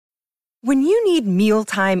When you need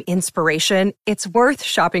mealtime inspiration, it's worth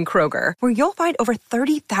shopping Kroger, where you'll find over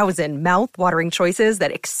 30,000 mouth-watering choices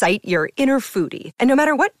that excite your inner foodie. And no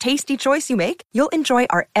matter what tasty choice you make, you'll enjoy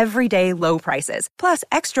our everyday low prices, plus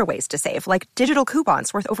extra ways to save, like digital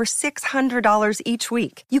coupons worth over $600 each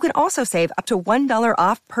week. You can also save up to $1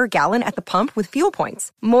 off per gallon at the pump with fuel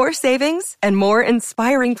points. More savings and more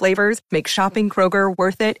inspiring flavors make shopping Kroger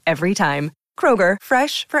worth it every time. Kroger,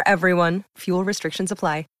 fresh for everyone. Fuel restrictions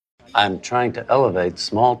apply. I'm trying to elevate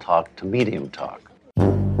small talk to medium talk.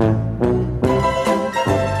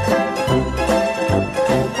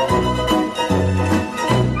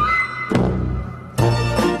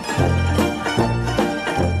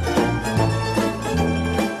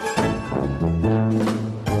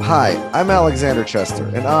 Hi, I'm Alexander Chester,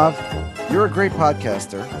 and Av, you're a great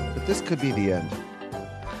podcaster, but this could be the end.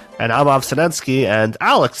 And I'm Av Sinensky, and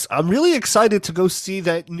Alex, I'm really excited to go see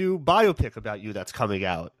that new biopic about you that's coming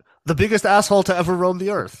out. The biggest asshole to ever roam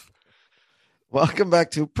the earth. Welcome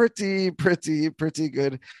back to pretty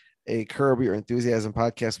good, a Curb Your Enthusiasm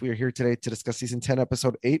podcast. We are here today to discuss season 10,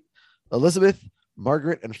 episode 8, Elizabeth,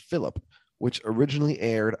 Margaret, and Philip, which originally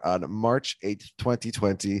aired on March 8th,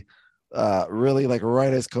 2020. Really like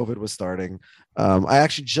right as COVID was starting. I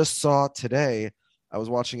actually just saw today, I was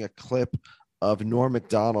watching a clip of Norm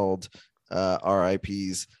Macdonald,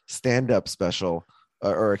 RIP's stand-up special,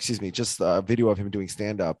 or excuse me, just a video of him doing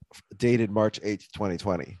stand-up dated March 8th,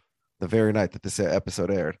 2020, the very night that this episode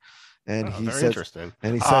aired. And he said, interesting.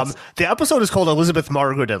 And he said, the episode is called Elizabeth,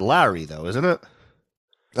 Margaret, and Larry, though, isn't it?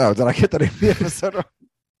 Oh, did I get that in the episode wrong?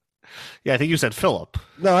 Yeah, I think you said Philip.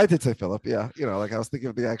 No, I did say Philip. Yeah, you know, like I was thinking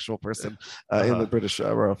of the actual person in the British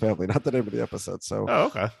royal family, not the name of the episode. So,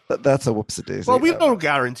 okay, that's a whoopsie-daisy. Well, we don't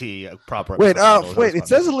guarantee a proper. Wait, it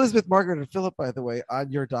says Elizabeth, Margaret, and Philip, by the way, on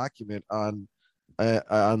your document on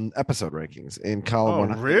episode rankings in column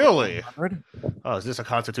 100. Really? Oh, is this a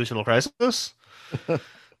constitutional crisis?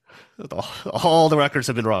 All the records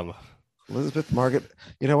have been wrong. Elizabeth, Margaret,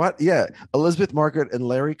 you know what? Yeah, Elizabeth, Margaret, and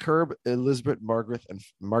Larry Curb, Elizabeth, Margaret,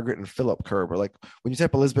 and Philip Curb. Or like when you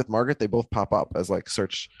type Elizabeth, Margaret, they both pop up as like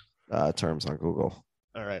search terms on Google.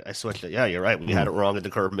 All right, I switched it. Yeah, you're right. We had it wrong in the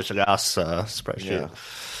Curb Michigas spreadsheet. Yeah.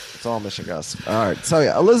 It's all Michigas. All right, so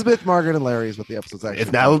yeah, Elizabeth, Margaret, and Larry is what the episode's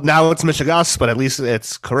actually. Now it's Michigas, but at least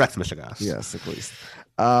it's correct Michigas. Yes, at least.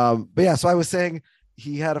 But yeah, so I was saying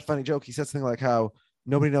he had a funny joke. He said something like how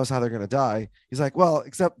nobody knows how they're going to die. He's like, well,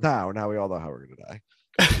 except now we all know how we're going to die.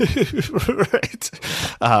 Right.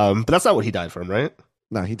 But that's not what he died from, right?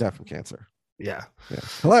 No, he died from cancer. Yeah.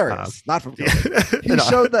 Hilarious. Not from cancer. He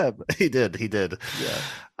showed them. He did.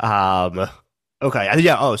 Yeah. Okay.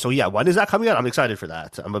 Yeah. Oh, so yeah. When is that coming out? I'm excited for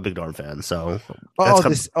that. I'm a big Norm fan. So. I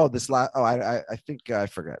think I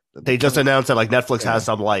forget. They just announced that like Netflix has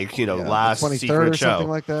some like last secret show, something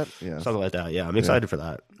like that. Yeah. Something like that. Yeah. I'm excited for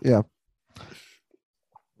that. Yeah.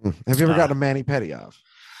 Have you ever gotten a mani-pedi off?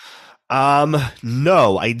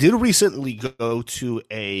 No, I did recently go to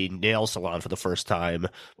a nail salon for the first time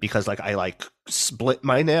because like I like split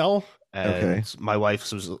my nail. And my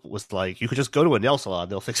wife was like, you could just go to a nail salon.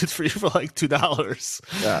 They'll fix it for you for like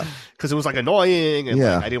 $2. Yeah. Because it was like annoying. And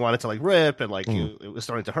like, I didn't want it to like rip. And like it was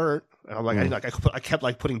starting to hurt. And I'm like, I kept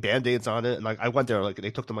like putting Band-Aids on it. And like I went there, like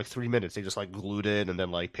they took them like 3 minutes. They just like glued it and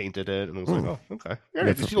then like painted it. And I was like, oh, okay.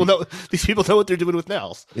 Yeah, these people know what they're doing with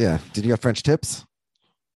nails. Yeah. Did you get French tips?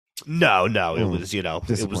 No. It was,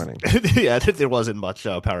 disappointing. Yeah, there wasn't much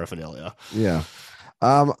paraphernalia. Yeah.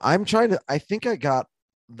 I think I got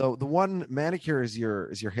the one manicure is your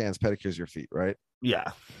hands, pedicure is your feet, right?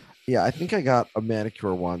 Yeah. I think I got a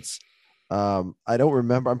manicure once. I don't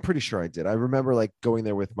remember. I'm pretty sure I did. I remember like going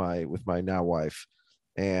there with my now wife,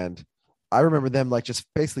 and I remember them like just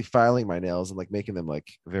basically filing my nails and like making them like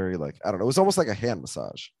very like, I don't know, it was almost like a hand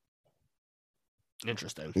massage.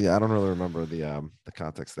 Interesting. Yeah, I don't really remember the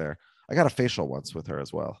context there. I got a facial once with her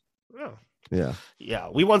as well. Oh. Yeah.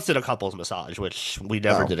 We once did a couples massage, which we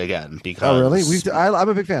never did again because. Oh, really? I'm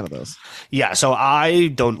a big fan of those. Yeah, so I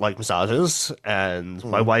don't like massages, and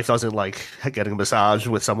my wife doesn't like getting a massage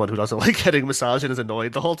with someone who doesn't like getting a massage and is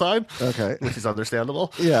annoyed the whole time. Okay, which is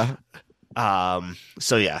understandable. Yeah.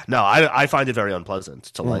 So yeah, no, I find it very unpleasant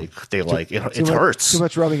to like it hurts too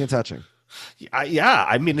much rubbing and touching. Yeah,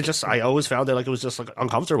 I mean, I always found that like it was just like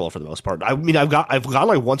uncomfortable for the most part. I mean, I've gone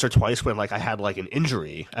like once or twice when like I had like an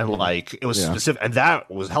injury and like it was specific, and that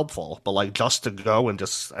was helpful. But like just to go and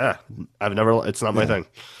just, it's not my thing.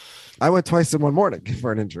 I went twice in one morning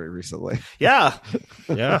for an injury recently. Yeah,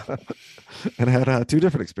 and had 2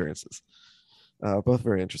 different experiences, both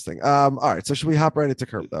very interesting. All right, so should we hop right into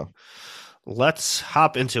Curb though? Let's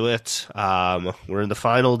hop into it. We're in the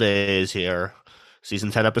final days here.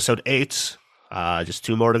 Season 10, episode 8. Just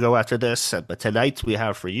 2 more to go after this. But tonight we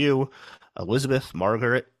have for you Elizabeth,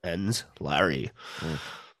 Margaret, and Larry.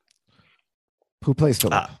 Who plays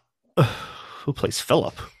Philip? Who plays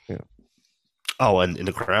Philip? Yeah. Oh, and in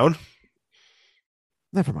The Crown?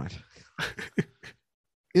 Never mind.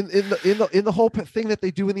 in the whole thing that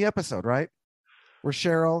they do in the episode, right? Where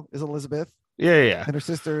Cheryl is Elizabeth. Yeah. And her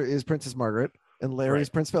sister is Princess Margaret, and Larry is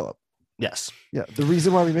Prince Philip. Yes. Yeah. The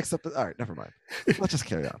reason why we mixed up all right, never mind. Let's just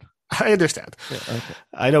carry on. I understand. Yeah, okay.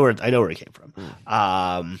 I know where it came from.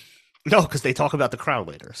 No, because they talk about The Crown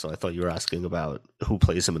later. So I thought you were asking about who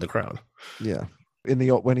plays him in The Crown. Yeah.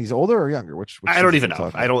 When he's older or younger? Which I don't even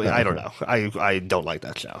know. I don't know. I don't like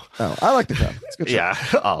that show. Oh, I like The Crown. It's a good show. Yeah.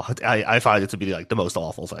 Oh, I find it to be like the most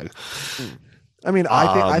awful thing. I mean,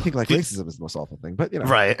 I think like racism is the most awful thing, but you know,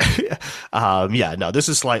 right? Yeah, no, this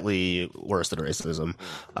is slightly worse than racism.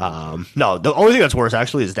 No, the only thing that's worse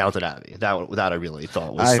actually is Downton Abbey. That I really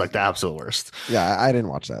thought was like the absolute worst. Yeah, I didn't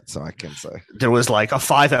watch that, so I can't say. There was like a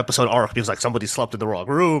 5-episode arc because like somebody slept in the wrong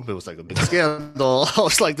room. It was like a big scandal. I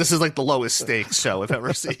was like, this is like the lowest stakes show I've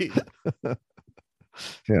ever seen.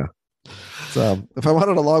 Yeah. So if I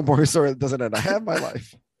wanted a long boring story that doesn't end, I have my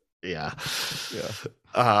life. Yeah.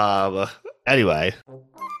 Yeah. Anyway.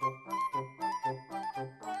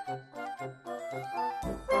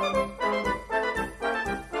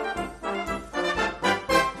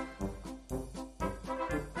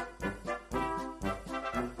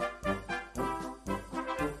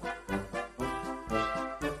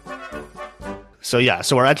 So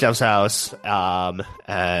we're at Jeff's house,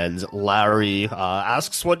 and Larry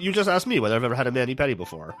asks what you just asked me, whether I've ever had a mani-pedi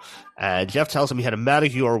before. And Jeff tells him he had a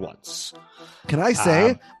manicure once. Can I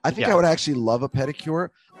say, I think I would actually love a pedicure.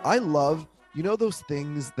 I love, those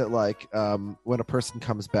things that like when a person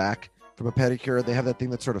comes back from a pedicure, they have that thing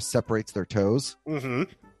that sort of separates their toes. Mm-hmm.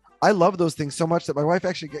 I love those things so much that my wife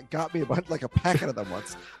actually got me a packet of them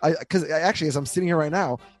once. Because actually, as I'm sitting here right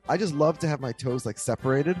now, I just love to have my toes like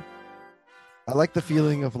separated. I like the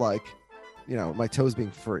feeling of like, my toes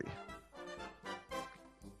being free.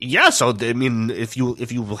 Yeah. So I mean, if you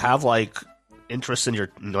have like interest in your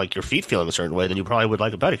feet feeling a certain way, then you probably would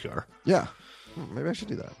like a pedicure. Yeah. Maybe I should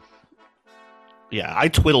do that. Yeah, I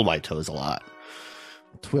twiddle my toes a lot.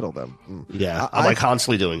 Twiddle them. Yeah, I'm like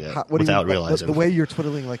constantly doing it without realizing. The way you're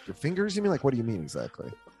twiddling like your fingers, you mean? Like, what do you mean exactly?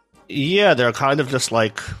 Yeah, they're kind of just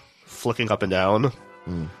like flicking up and down.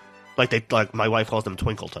 Like my wife calls them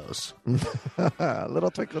twinkle toes. Little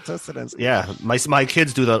twinkle toes. Yeah, my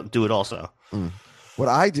kids do it also. What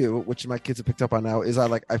I do, which my kids have picked up on now, is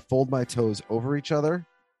I fold my toes over each other.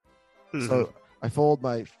 Mm-hmm. So I fold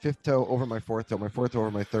my 5th toe over my 4th toe, my 4th over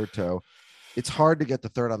my 3rd toe. It's hard to get the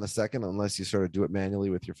 3rd on the 2nd unless you sort of do it manually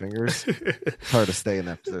with your fingers. It's hard to stay in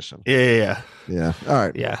that position. Yeah. All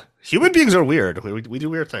right. Yeah. Human beings are weird. We do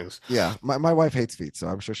weird things. Yeah. My wife hates feet, so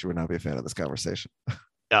I'm sure she would not be a fan of this conversation.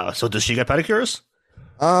 So does she get pedicures?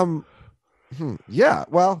 Yeah.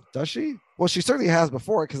 Well, does she? Well, she certainly has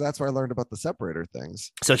before, because that's where I learned about the separator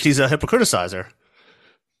things. So she's a hypocriticizer.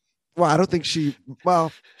 Well, I don't think she.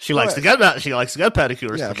 Well, she likes to get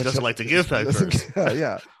pedicures. Yeah, but she doesn't like to give pedicures.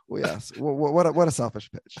 Yeah. Well, yes. What a selfish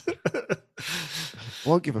pitch.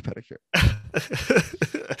 Won't give a pedicure.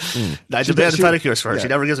 I demand pedicures for her. Yeah. She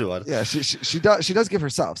never gives me one. Yeah, she does give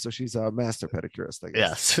herself, so she's a master pedicurist, I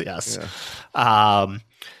guess. Yes. Yeah.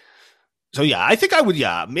 So yeah, I think I would.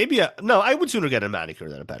 Yeah, maybe. I would sooner get a manicure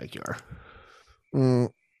than a pedicure.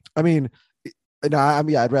 I mean, no.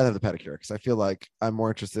 I'd rather have the pedicure because I feel like I'm more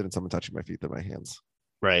interested in someone touching my feet than my hands.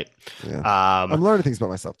 Right. Yeah. I'm learning things about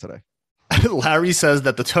myself today. Larry says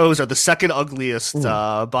that the toes are the second ugliest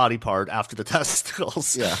body part after the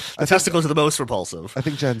testicles. Yeah, the testicles are the most repulsive. I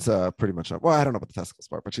think Jen's pretty much. Well, I don't know about the testicles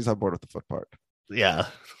part, but she's on board with the foot part. Yeah.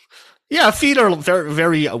 Yeah, feet are very,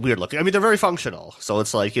 very weird looking. I mean, they're very functional, so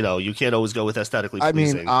it's like you can't always go with aesthetically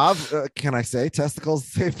pleasing. I mean, can I say testicles?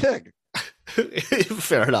 Same thing.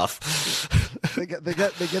 Fair enough. they get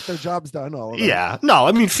their jobs done. All of them. Yeah, no,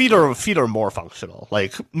 I mean feet are more functional.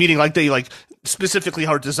 Like meaning like they like specifically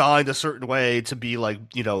are designed a certain way to be like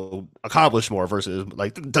accomplished more versus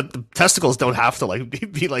like the testicles don't have to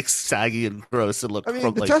like be like saggy and gross and look. I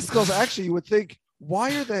mean, the testicles actually you would think,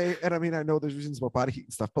 why are they? And I mean, I know there's reasons about body heat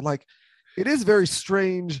and stuff, but like it is very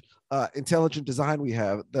strange. Intelligent design we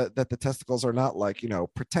have that the testicles are not like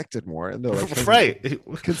protected more, and they're like right,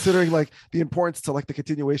 considering like the importance to like the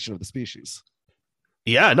continuation of the species.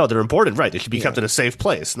 Yeah, no, they're important, right? They should be kept in a safe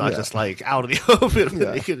place, not just like out of the open.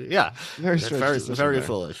 Very strange, very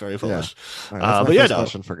foolish, very foolish. Right, but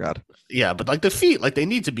question for God. Yeah, but like the feet, like they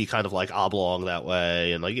need to be kind of like oblong that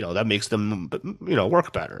way, and like that makes them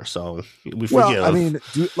work better. So we forgive. Well, I mean,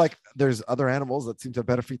 there's other animals that seem to have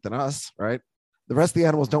better feet than us, right? The rest of the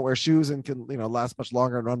animals don't wear shoes and can, last much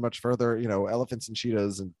longer and run much further. Elephants and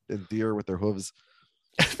cheetahs and deer with their hooves.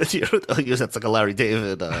 The deer, that's like a Larry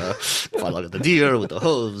David. Look at the deer with the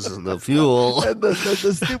hooves and the fuel, and the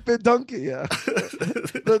stupid donkey. Yeah,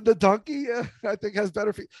 the donkey. I think has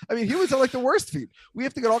better feet. I mean, humans are like the worst feet. We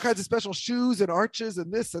have to get all kinds of special shoes and arches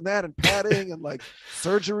and this and that and padding and like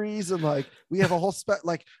surgeries and like we have a whole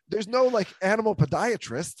there's no like animal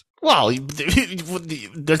podiatrist. Well,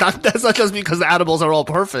 that's not just because the animals are all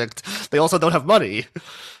perfect. They also don't have money.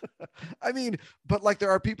 I mean, but like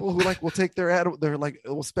there are people who like will take their animal. They're like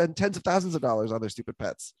will spend tens of thousands of dollars on their stupid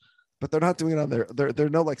pets, but they're not doing it on their. They're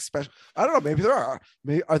no like special. I don't know. Maybe there are.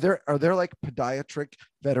 Maybe are there like podiatric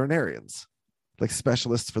veterinarians, like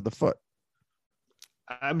specialists for the foot?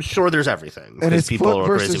 I'm sure there's everything. And it's people are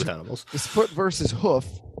versus, crazy with animals. Is foot versus hoof?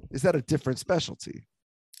 Is that a different specialty?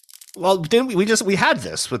 Well, didn't we had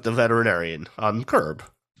this with the veterinarian on Curb?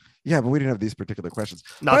 Yeah, but we didn't have these particular questions.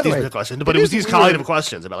 Not these particular questions, but it was these kind of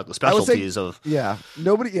questions about like the specialties of. Yeah,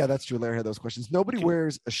 nobody. Yeah, that's true. Larry had those questions. Nobody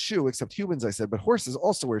wears a shoe except humans. I said, but horses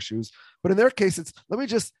also wear shoes. But in their case, it's let me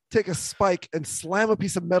just take a spike and slam a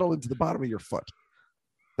piece of metal into the bottom of your foot.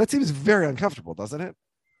 That seems very uncomfortable, doesn't it?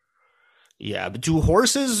 Yeah, but do all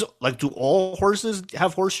horses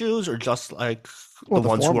have horseshoes, or just like the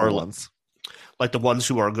ones who are ones? Like the ones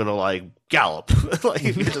who are gonna like gallop, like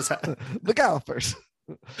you just have... the gallopers.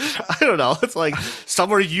 I don't know. It's like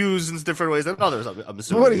some are used in different ways than others. I'm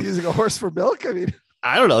assuming. What are you using a horse for milk? I mean,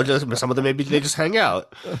 I don't know. Just some of them maybe they just hang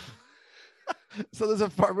out. So there's a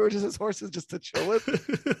farmer who just has horses just to chill with.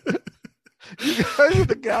 You guys are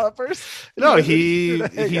the gallopers. No, he's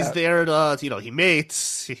there to he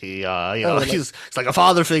mates. He's like a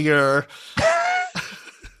father figure.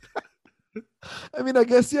 I mean, I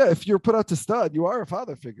guess, yeah, if you're put out to stud, you are a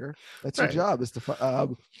father figure. That's your job is to,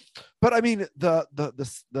 but I mean, the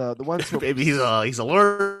ones who maybe he's a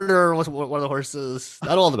learner with one of the horses.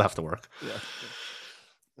 Not all of them have to work.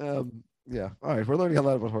 Yeah. Yeah. All right. We're learning a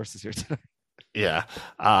lot about horses here today. Yeah.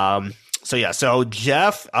 So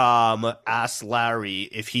Jeff asked Larry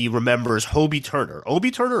if he remembers Hobie Turner.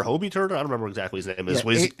 Hobie Turner? I don't remember exactly his name.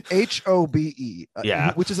 Hobe.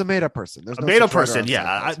 Yeah. Which is a made-up person. There's no made-up person,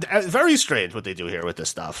 yeah. Very strange what they do here with this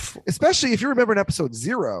stuff. Especially if you remember in episode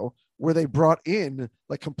 0, where they brought in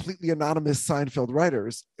like completely anonymous Seinfeld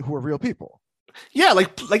writers who are real people. Yeah,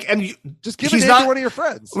 and just give it to one of your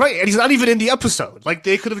friends, right? And he's not even in the episode. Like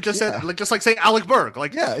they could have just said, like say Alec Berg,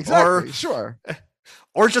 like yeah, exactly, sure,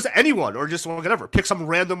 or just anyone, or just whatever. Pick some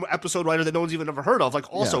random episode writer that no one's even ever heard of. Like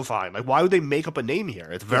also fine. Like why would they make up a name here?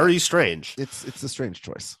 It's very strange. It's a strange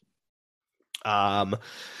choice.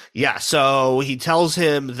 Yeah, so he tells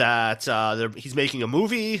him that he's making a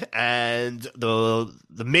movie, and the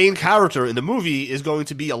main character in the movie is going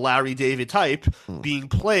to be a Larry David type, being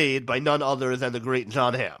played by none other than the great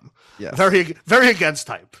Jon Hamm. Yes. Very, very against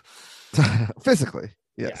type. Physically,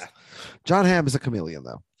 yes. Yeah. Jon Hamm is a chameleon,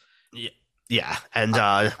 though. Yeah, and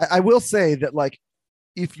I will say that, like,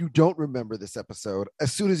 if you don't remember this episode,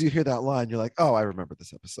 as soon as you hear that line, you're like, oh, I remember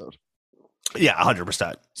this episode. Yeah,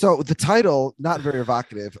 100%. So the title, not very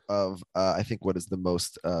evocative of, I think, what is the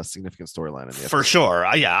most significant storyline in the episode. For sure.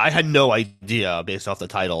 I had no idea based off the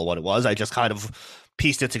title what it was. I just kind of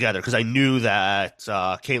pieced it together because I knew that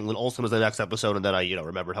Caitlin Olsen was the next episode, and then I,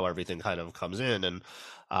 remembered how everything kind of comes in, and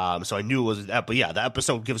so I knew it was that. But yeah, the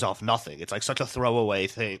episode gives off nothing. It's like such a throwaway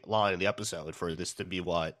line in the episode for this to be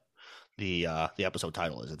what the episode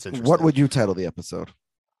title is. It's interesting. What would you title the episode?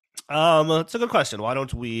 It's a good question. Why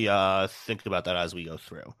don't we think about that as we go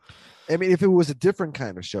through? I mean, if it was a different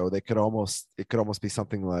kind of show, it could almost be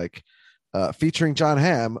something like featuring Jon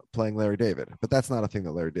Hamm playing Larry David, but that's not a thing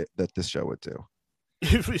that this show would do.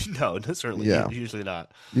 No, certainly, usually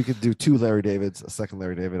not. You could do 2 Larry Davids, a second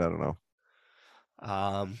Larry David. I don't know.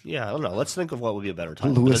 Yeah, I don't know. Let's think of what would be a better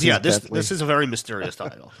title. This is a very mysterious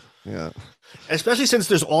title. Yeah, especially since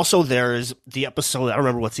there's the episode. I don't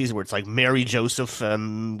remember what season where it's like Mary Joseph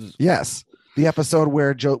and yes, the episode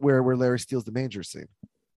where Larry steals the manger scene,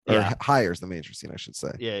 or hires the manger scene, I should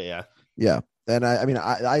say. Yeah. And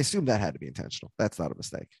I assume that had to be intentional. That's not a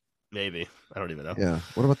mistake. Maybe, I don't even know. Yeah.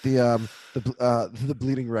 What about the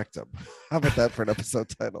bleeding rectum? How about that for an episode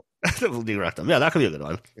title? The bleeding rectum. Yeah, that could be a good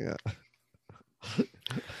one. Yeah.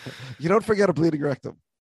 You don't forget a bleeding rectum.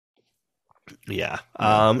 Yeah.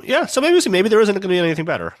 So maybe there isn't going to be anything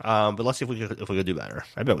better. But let's see if we could do better.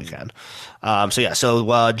 I bet we can.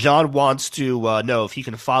 So John wants to know if he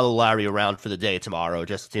can follow Larry around for the day tomorrow.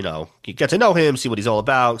 Just get to know him, see what he's all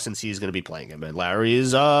about, since he's going to be playing him. And Larry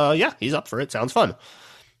is he's up for it. Sounds fun.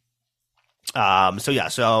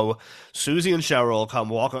 So Susie and Cheryl come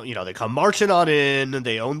walking, they come marching on in,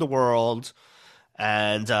 they own the world.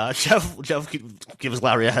 And Jeff gives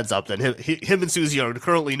Larry a heads up that him and Susie are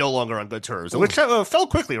currently no longer on good terms, which fell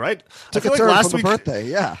quickly, right? Took a turn last week, birthday,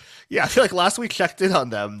 yeah. Yeah, I feel like last week checked in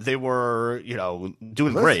on them. They were,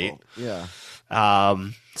 doing great. Yeah.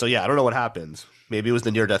 So yeah, I don't know what happened. Maybe it was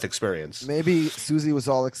the near-death experience. Maybe Susie was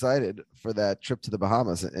all excited for that trip to the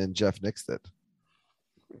Bahamas, and Jeff nixed it.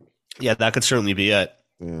 Yeah, that could certainly be it.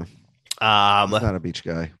 Yeah. He's not a beach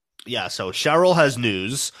guy. Yeah, so Cheryl has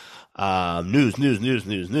news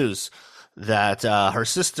that her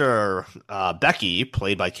sister Becky,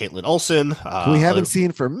 played by Caitlin Olsen, who we haven't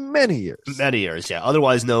seen for many years. Yeah,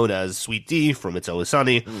 otherwise known as Sweet D from It's Always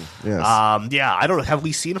Sunny. Yes. I don't know. Have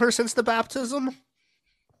we seen her since the baptism?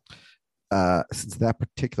 Since that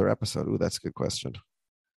particular episode. Ooh, that's a good question.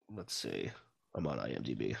 Let's see. I'm on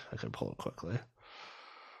IMDb. I can pull it quickly.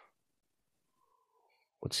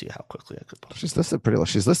 Let's see how quickly I could pull it. She's listed pretty low.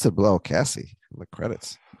 She's listed below Cassie in the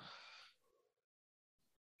credits.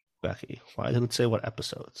 Becky. Why didn't it say what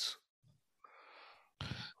episodes?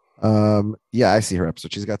 Yeah, I see her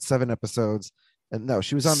episode. She's got 7 episodes. And no,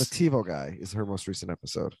 she was on the TiVo Guy is her most recent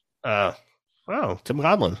episode. Wow, Tim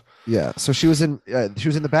Godlin. Yeah, so she was in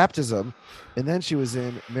the baptism, and then she was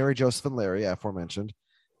in Mary Joseph and Larry, aforementioned,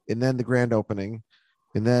 and then the grand opening,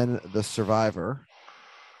 and then the Survivor,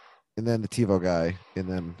 and then the TiVo Guy, and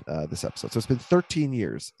then this episode. So it's been 13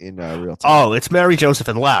 years in real time. Oh, it's Mary Joseph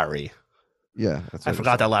and Larry. Yeah, I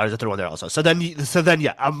forgot that Larry's the third one there also. So then,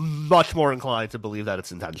 yeah, I'm much more inclined to believe that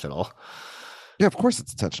it's intentional. Yeah, of course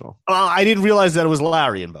it's intentional. I didn't realize that it was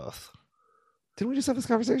Larry in both. Didn't we just have this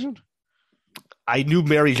conversation? I knew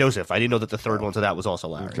Mary Joseph. I didn't know that the third one to that was also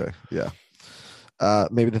Larry. Okay, yeah.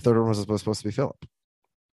 Maybe the third one was supposed to be Philip.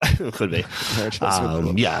 It could be.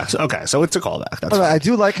 Yeah. Okay. So it's a callback. That's I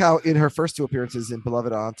do like how in her first 2 appearances in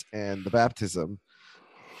Beloved Aunt and the baptism,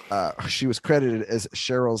 she was credited as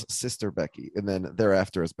Cheryl's sister Becky, and then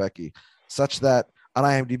thereafter as Becky, such that on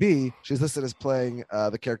IMDb she's listed as playing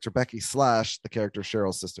the character Becky / the character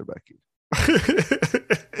Cheryl's sister Becky.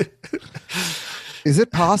 Is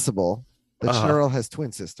it possible that Cheryl has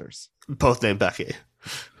twin sisters? Both named Becky.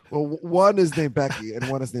 Well, one is named Becky and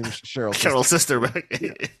one is named Cheryl. Cheryl's sister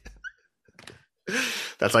Becky. Yeah.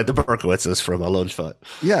 That's like the Berkowitzes from Alone Foot.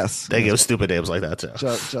 Yes. They give stupid names like that too.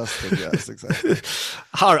 Justin, yes, exactly.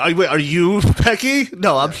 Are you Becky?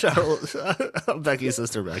 No, I'm Cheryl. I'm Becky's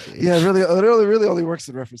sister Becky. Yeah, it really only works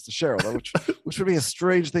in reference to Cheryl, though, which would be a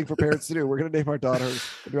strange thing for parents to do. We're going to name our daughter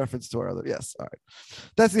in reference to our other. Yes, all right.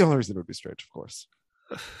 That's the only reason it would be strange, of course.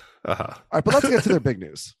 All right, but let's get to their big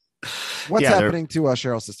news. What's happening to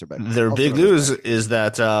Cheryl's sister Becky? Their big news is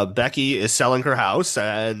that Becky is selling her house,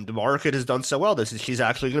 and the market has done so well that she's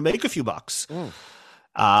actually going to make a few bucks.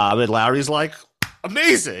 And Larry's like,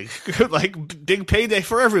 amazing, like big payday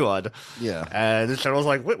for everyone. Yeah. And Cheryl's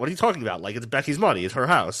like, what are you talking about? Like, it's Becky's money, it's her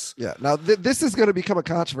house. Yeah. Now this is going to become a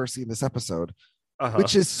controversy in this episode,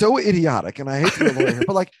 which is so idiotic, and I hate to be a lawyer here,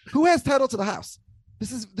 but like, who has title to the house?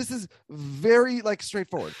 This is very like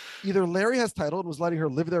straightforward. Either Larry has title and was letting her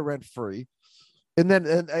live there rent free, and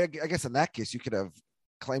I guess in that case you could have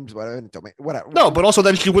claimed whatever. No, but also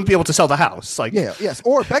then she wouldn't be able to sell the house. Like, yes,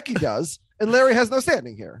 or Becky does, and Larry has no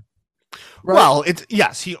standing here. Right? Well,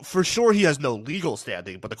 he for sure he has no legal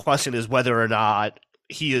standing, but the question is whether or not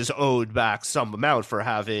he is owed back some amount for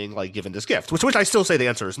having like given this gift, which I still say the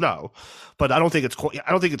answer is no, but I don't think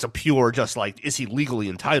it's a pure just like, is he legally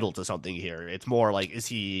entitled to something here? It's more like, is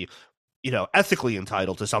he, ethically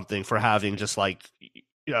entitled to something for having just like,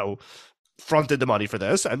 fronted the money for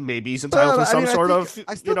this, and maybe he's entitled to some sort of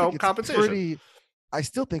compensation. I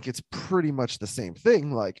still think it's pretty much the same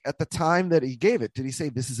thing. Like at the time that he gave it, did he say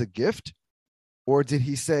this is a gift, or did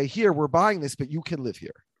he say, here, we're buying this, but you can live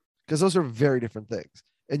here? Because those are very different things,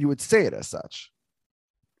 and you would say it as such.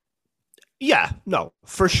 Yeah, no,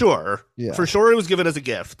 for sure. Yeah. For sure it was given as a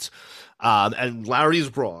gift. And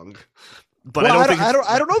Larry's wrong. But I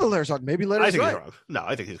don't know that Larry's wrong. Maybe Larry's right. He's wrong. No,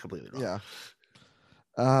 I think he's completely wrong.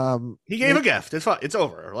 Yeah. He gave a gift. It's fine. It's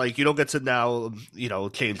over. Like, you don't get to now,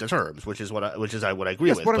 change the terms, which is what I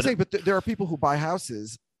agree with. What I'm saying, but there are people who buy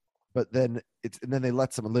houses, but then they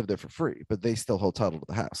let someone live there for free, but they still hold title to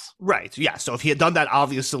the house. Right. Yeah. So if he had done that,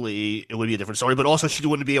 obviously it would be a different story. But also, she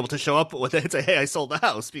wouldn't be able to show up with it and say, "Hey, I sold the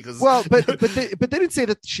house." Because but they didn't say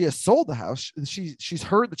that she has sold the house. She's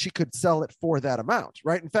heard that she could sell it for that amount,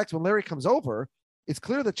 right? In fact, when Larry comes over, it's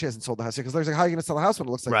clear that she hasn't sold the house because Larry's like, "How are you going to sell the house when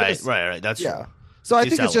it looks like this?" Right. That's true. So I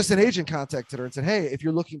think it's just an agent contacted her and said, "Hey, if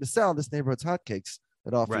you're looking to sell, this neighborhood's hotcakes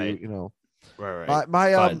that offer you, Right.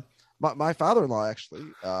 My father-in-law actually,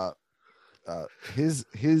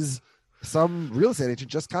 his some real estate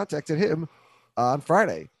agent just contacted him on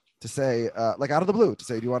Friday to say, like out of the blue, to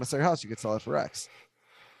say, do you want to sell your house? You could sell it for X.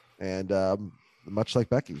 And much like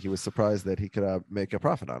Becky, he was surprised that he could make a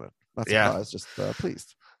profit on it. Not surprised, just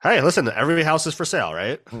pleased. Hey, listen, every house is for sale,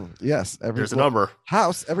 right? Yes. There's a number.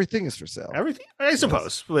 House, everything is for sale. Everything, I suppose.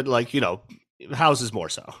 Yes. But like, houses more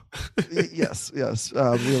so. yes. Real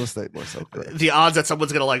estate more so. Correct. The odds that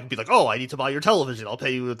someone's going to like be like, oh, I need to buy your television. I'll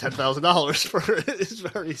pay you $10,000 for it is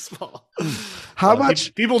very small. How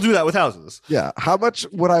much? People do that with houses. Yeah. How much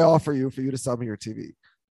would I offer you for you to sell me your TV?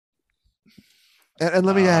 And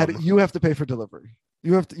let me add, you have to pay for delivery.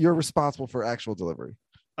 You're responsible for actual delivery.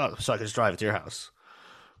 Oh, so I can just drive it to your house.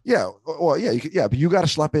 Yeah. Well, yeah, but you got to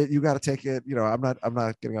schlep it. You got to take it. I'm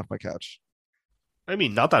not getting off my couch. I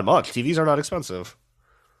mean, not that much. TVs are not expensive.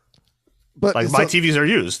 But like my TVs are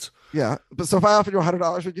used. Yeah. But so if I offered you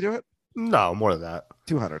 $100, would you do it? No, more than that.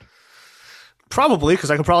 200. Probably, because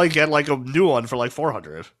I could probably get like a new one for like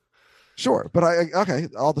 400. Sure. But okay.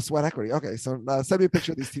 All the sweat equity. Okay. So send me a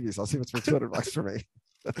picture of these TVs. I'll see if it's for $200 for me.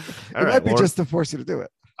 It might be just to force you to do it.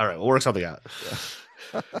 All right. We'll work something out.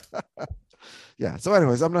 Yeah. Yeah. So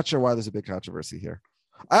anyways, I'm not sure why there's a big controversy here.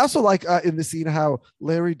 I also like in the scene how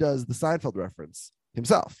Larry does the Seinfeld reference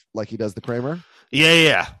himself, like he does the Kramer.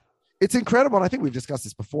 Yeah. It's incredible. And I think we've discussed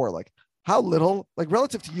this before, like how little, like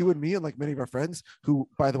relative to you and me and like many of our friends who,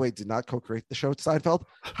 by the way, did not co-create the show Seinfeld,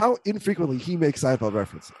 how infrequently he makes Seinfeld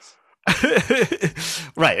references.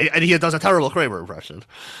 Right, and he does a terrible Kramer impression.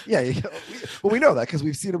 Yeah, well, we know that because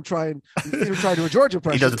we've seen him try to do a George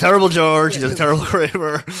impression. He does a terrible George. He does a terrible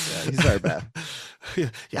Kramer. Yeah, he's very bad. You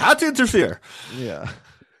had to interfere. Yeah.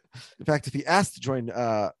 In fact, if he asked to join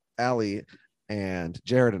Allie and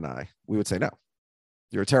Jared and I, we would say no.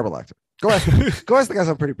 You're a terrible actor. Go ask the guys.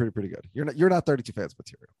 I'm pretty good. You're not 32 fans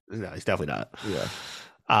material. No, he's definitely not.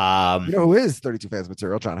 Yeah. You know who is 32 fans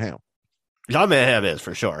material? John Hamm. John Hamm is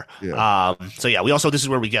for sure. Yeah. So yeah, we also, this is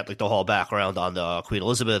where we get like the whole background on Queen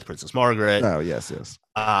Elizabeth, Princess Margaret. Oh yes.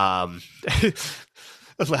 I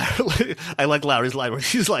like Larry's line where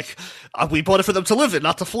she's like, "We bought it for them to live in,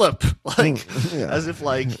 not to flip." Like, as if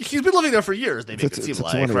like he's been living there for years. They make it seem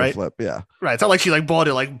like, right? Flip, yeah, right. It's not like she like bought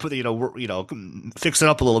it, like fix it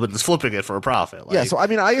up a little bit and is flipping it for a profit. Like, yeah. So I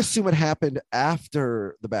mean, I assume it happened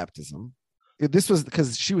after the baptism. This was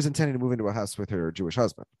because she was intending to move into a house with her Jewish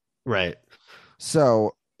husband. Right.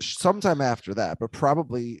 So sometime after that, but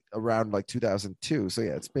probably around like 2002. So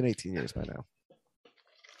yeah, it's been 18 years by now.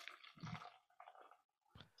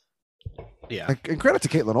 Yeah. And credit to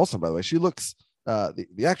Caitlin Olsen, by the way. She looks,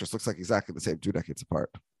 the actress looks like exactly the same 2 decades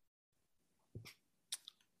apart.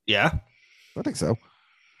 Yeah. I think so.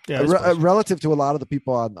 Yeah. Relative to a lot of the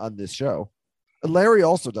people on this show. Larry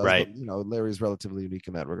also does. Right. But, Larry's relatively unique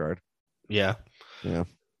in that regard. Yeah. Yeah.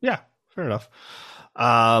 Yeah. Fair enough.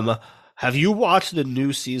 Have you watched the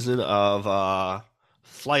new season of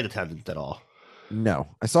Flight Attendant at all? No.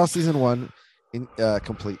 I saw season 1 in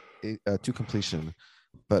to completion,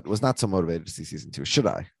 but was not so motivated to see season 2. Should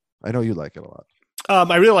I? I know you like it a lot.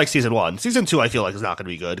 I really like season 1. Season 2, I feel like is not going to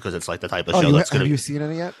be good because it's like the type of show that's going to. Have you seen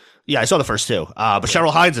any yet? Yeah, I saw the first 2. But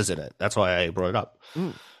Cheryl Hines is in it. That's why I brought it up.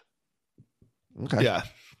 Okay. Yeah,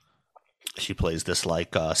 she plays this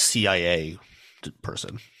like CIA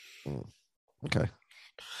person. Okay.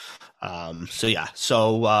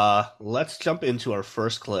 So let's jump into our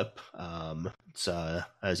first clip. It's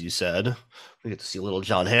as you said, we get to see a little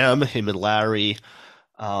John Hamm, him and Larry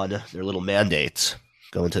on their little mandates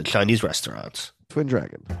going to Chinese restaurants. Twin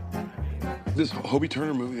Dragon. This Hobie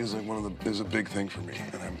Turner movie is like is a big thing for me,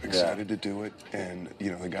 and I'm excited to do it. And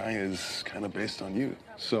the guy is kind of based on you,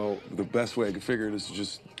 so the best way I could figure it is to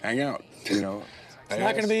just hang out. It's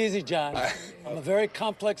not going to be easy, John. I'm a very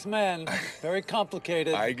complex man, very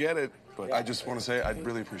complicated. I get it, but I just want to say I'd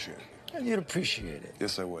really appreciate it. And you'd appreciate it.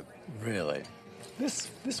 Yes, I would. Really? This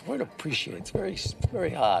word appreciate, it's very,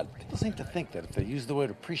 very odd. People seem to think that if they use the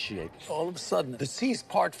word appreciate, all of a sudden the seas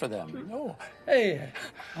part for them. No. Hey,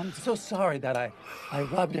 I'm so sorry that I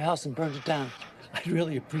robbed your house and burned it down. I'd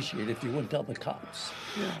really appreciate it if you wouldn't tell the cops.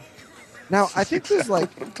 Yeah. Now, I think there's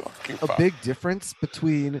like a big difference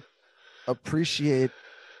between appreciate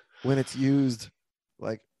when it's used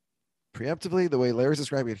like preemptively, the way Larry's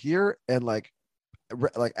describing it here, and like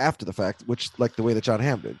after the fact, which like the way that John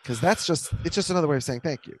Hamm did, because it's just another way of saying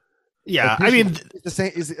thank you. Yeah, I mean, it's the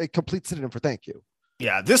same is a complete synonym for thank you.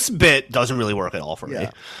 Yeah, this bit doesn't really work at all for me.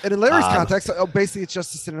 And in Larry's context, basically it's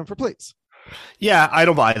just a synonym for please. Yeah, I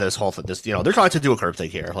don't buy this whole thing. This, they're trying to do a curb thing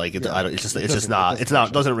here. Like, it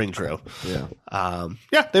doesn't ring true. Yeah.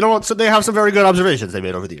 They don't. So they have some very good observations they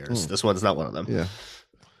made over the years. This one's not one of them. Yeah.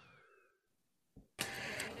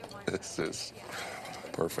 This is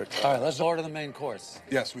Perfect. All right, let's order the main course.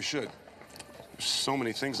 Yes, we should. There's so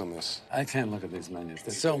many things on this. I can't look at these menus.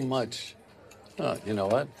 There's so much. Oh, you know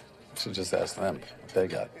what? I should just ask them what they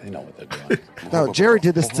got. They know what they're doing. No, Jerry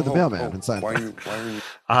did this to the mailman in Seinfeld. Why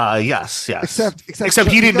are you? Yes. Except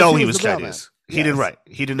he didn't know he was the mailman. Chinese. He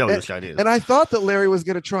didn't know he was Chinese. And I thought that Larry was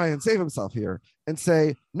going to try and save himself here and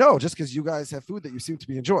say, no, just because you guys have food that you seem to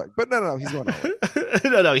be enjoying. But no, he's going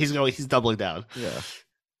no, he's doubling down. Yeah.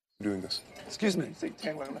 Doing this. Excuse me.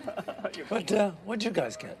 But what'd you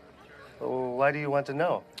guys get? Well, why do you want to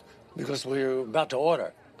know? Because we're about to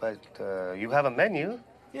order. But you have a menu.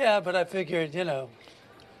 Yeah, but I figured,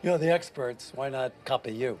 you're the experts. Why not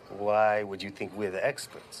copy you? Why would you think we're the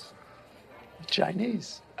experts?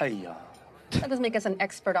 Chinese. That doesn't make us an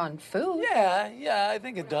expert on food. Yeah, I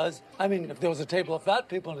think it does. I mean, if there was a table of fat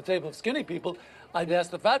people and a table of skinny people, I'd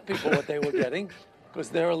ask the fat people what they were getting, because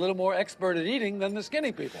they're a little more expert at eating than the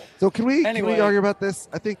skinny people. So can we argue about this?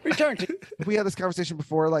 I think return to. We had this conversation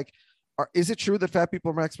before. Like, is it true that fat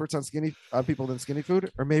people are more experts on people than skinny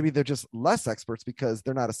food, or maybe they're just less experts because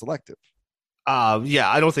they're not as selective? Yeah,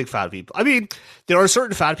 I don't think fat people. I mean, there are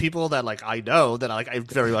certain fat people that I know that I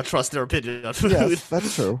very much trust their opinion on food. Yes,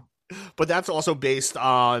 that's true. But that's also based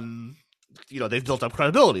on, they've built up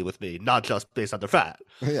credibility with me, not just based on their fat.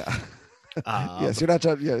 Yeah. Yes, you're not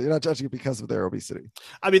judging it because of their obesity.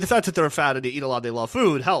 I mean, the fact that they're fat and they eat a lot, they love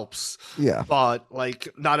food helps. Yeah. But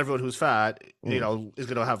not everyone who's fat, is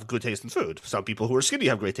going to have good taste in food. Some people who are skinny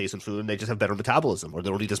have great taste in food, and they just have better metabolism, or they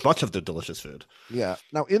don't eat as much of the delicious food. Yeah.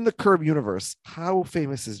 Now, in the Curb universe, how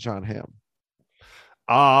famous is John Hamm?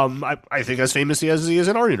 I think as famous as he is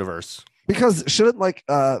in our universe. Because shouldn't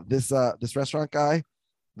this restaurant guy,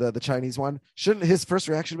 the Chinese one, shouldn't his first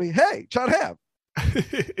reaction be, "Hey, John Hamm"?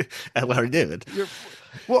 And Larry David.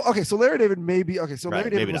 Okay, so Larry David maybe so right,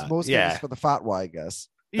 Larry David was most famous for the Fatwa, I guess.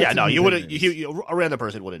 You wouldn't. A random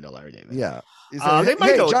person wouldn't know Larry David. Yeah, they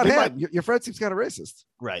might know John Hamm. Your friend seems kind of racist.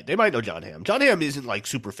 Right, they might know John Hamm. John Hamm isn't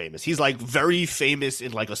super famous. He's very famous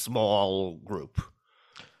in a small group.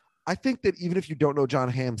 I think that even if you don't know John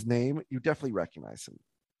Hamm's name, you definitely recognize him.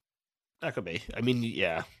 That could be. I mean,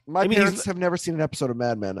 yeah. My parents have never seen an episode of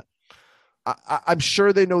Mad Men. I'm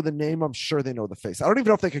sure they know the name. I'm sure they know the face. I don't even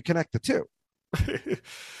know if they could connect the two.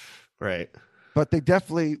 Right. But they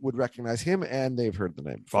definitely would recognize him, and they've heard the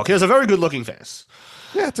name. Falk, he has a very good-looking face.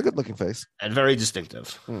 Yeah, it's a good-looking face. And very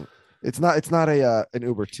distinctive. It's not an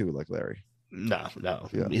Uber 2 like Larry. No.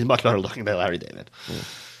 Yeah. He's much better looking than Larry David.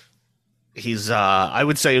 He's, I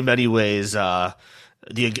would say in many ways,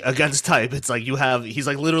 the against type. It's he's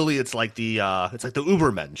literally it's the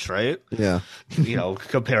Ubermensch, right? Yeah.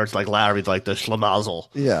 Compared to Larry, the Schlemazel.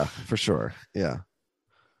 Yeah, for sure. Yeah.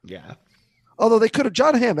 Although they could have,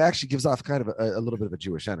 John Hamm actually gives off kind of a little bit of a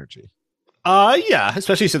Jewish energy. Yeah,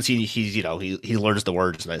 especially since he learns the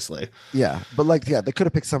words nicely. Yeah, but they could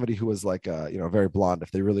have picked somebody who was very blonde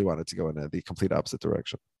if they really wanted to go in the complete opposite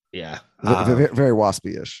direction. Yeah, very, very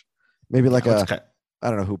waspy-ish. Maybe I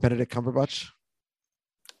don't know who, Benedict Cumberbatch.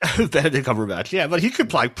 Benedict Cumberbatch, yeah, but he could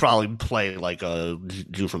probably play a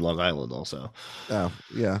Jew from Long Island also. Oh,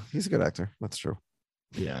 yeah, he's a good actor. That's true.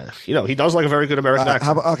 Yeah, he does a very good American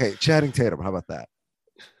accent. Channing Tatum, how about that?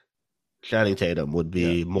 Channing Tatum would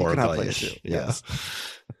be more guyish. Yes.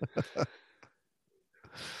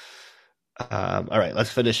 All right,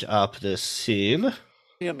 let's finish up this scene.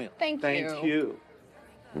 Thank you.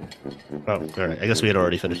 Oh, all right. I guess we had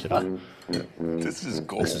already finished it up. This is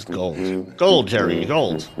gold. This is gold. Gold, Jerry,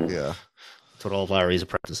 gold. Yeah. That's what all Larry's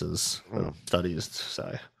apprentices studies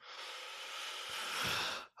say.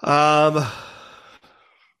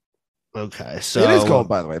 Okay, so it is gold,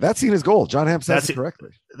 by the way. That scene is gold. John Hamm says it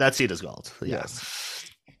correctly. That scene is gold. Yes.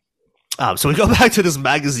 So we go back to this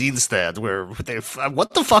magazine stand where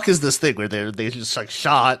what the fuck is this thing where they just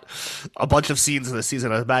shot a bunch of scenes in the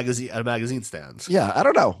season at a magazine stand? Yeah, I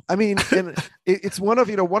don't know. I mean, it's one of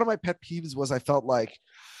my pet peeves was I felt like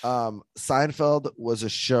Seinfeld was a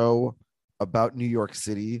show about New York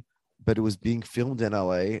City, but it was being filmed in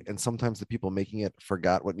LA, and sometimes the people making it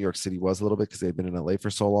forgot what New York City was a little bit because they'd been in LA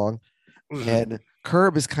for so long. Mm-hmm. And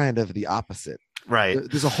Curb is kind of the opposite. Right.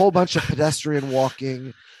 There's a whole bunch of pedestrian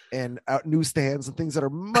walking and out newsstands and things that are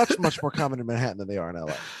much, much more common in Manhattan than they are in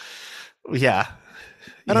LA. Yeah.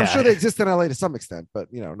 And I'm sure they exist in LA to some extent, but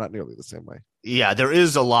not nearly the same way. Yeah, there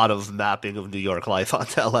is a lot of mapping of New York life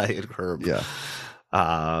onto LA in Curb. Yeah.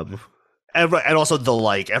 And also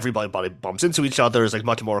everybody bumps into each other is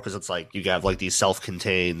much more because it's you have these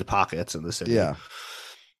self-contained pockets in the city. Yeah.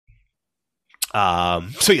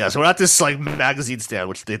 So we're at this magazine stand,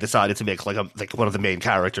 which they decided to make one of the main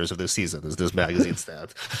characters of this season is this magazine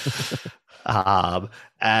stand.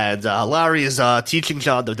 And Larry is teaching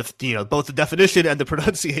John both the definition and the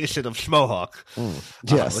pronunciation of schmohawk.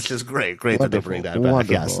 Yes, which is great that they bring that back.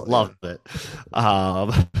 Wonderful, yes, love it.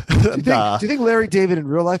 Do you think Larry David in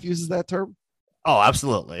real life uses that term? Oh,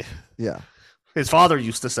 absolutely. Yeah, his father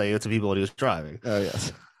used to say it to people when he was driving. Oh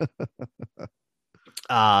yes.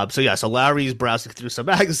 So Larry's browsing through some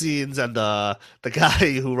magazines, and the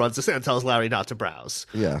guy who runs the stand tells Larry not to browse.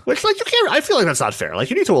 Yeah, which you can't. I feel like that's not fair.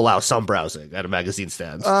 You need to allow some browsing at a magazine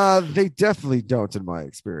stand. They definitely don't, in my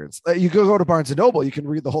experience. You go to Barnes and Noble, you can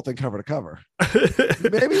read the whole thing cover to cover.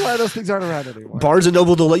 Maybe why those things aren't around anymore. Barnes and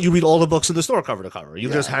Noble, they'll let you read all the books in the store cover to cover. You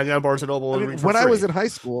just hang out at Barnes and Noble and read for when free. I was in high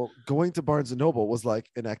school, going to Barnes and Noble was like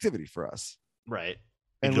an activity for us. Right.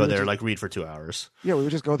 And go there, read for 2 hours. Yeah, we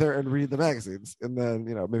would just go there and read the magazines, and then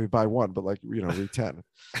maybe buy one, but read 10.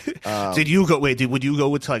 Did you go? Would you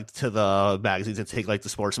go to the magazines and take the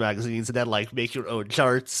sports magazines and then make your own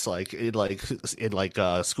charts in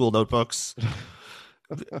school notebooks?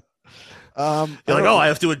 I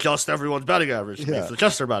have to adjust everyone's batting average. Yeah.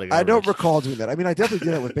 Adjust their batting average. I don't recall doing that. I mean, I definitely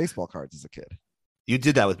did that with baseball cards as a kid. You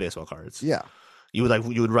did that with baseball cards. Yeah. You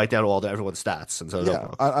would write down everyone's stats and so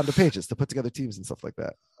on the pages to put together teams and stuff like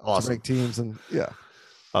that. Awesome. To rank teams and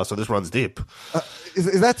Oh, so this runs deep.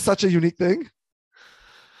 Is that such a unique thing?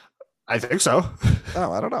 I think so.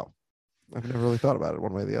 Oh, I don't know. I've never really thought about it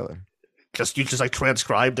one way or the other. You just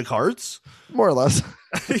transcribe the cards, more or less.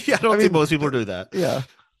 Yeah, I think most people do that. Yeah.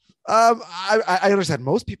 I understand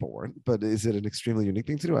most people weren't, but is it an extremely unique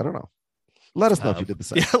thing to do? I don't know. Let us know if you did the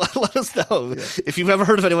same. Yeah, let us know. Yeah. If you've ever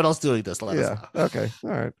heard of anyone else doing this, let us know. Okay. All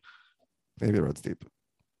right. Maybe it runs deep.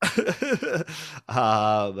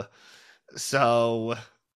 So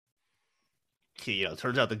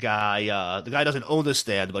turns out the guy doesn't own the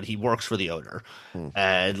stand, but he works for the owner.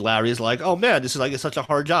 And Larry's like, "Oh man, this is it's such a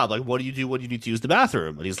hard job. What do you do when you need to use the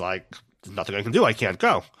bathroom?" And he's like, "There's nothing I can do. I can't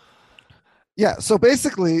go." Yeah. So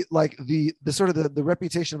basically, the sort of the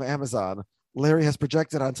reputation of Amazon, Larry has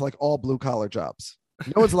projected onto all blue collar jobs.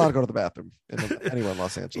 No one's allowed to go to the bathroom anywhere in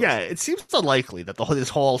Los Angeles. Yeah, it seems unlikely that this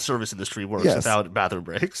whole service industry works without bathroom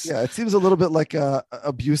breaks. Yeah, it seems a little bit like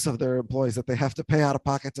abuse of their employees, that they have to pay out of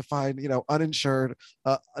pocket to find uninsured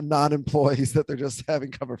non-employees that they're just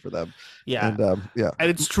having cover for them. Yeah, and and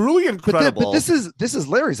it's truly incredible. But this is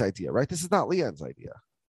Larry's idea, right? This is not Leon's idea.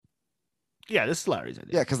 Yeah, this is Larry's idea.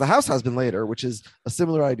 Yeah, because the house husband later, which is a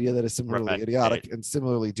similar idea that is similarly idiotic and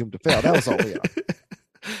similarly doomed to fail. That was all Leon.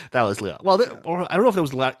 That was Leon. Well, or I don't know if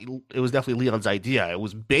it was definitely Leon's idea. It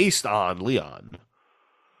was based on Leon.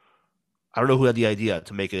 I don't know who had the idea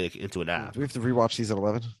to make it into an app. Do we have to rewatch season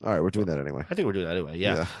 11? All right, we're doing that anyway. I think we're doing that anyway.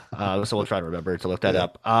 Yeah. So we'll try to remember to look that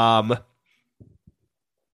up.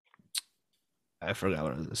 I forgot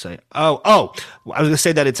what I was going to say. I was going to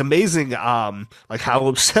say that it's amazing, how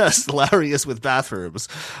obsessed Larry is with bathrooms.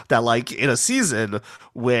 That, in a season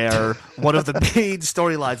where one of the main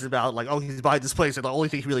storylines is about, he's buying this place, and the only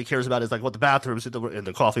thing he really cares about is, what the bathrooms in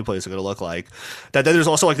the coffee place are going to look like. That then there's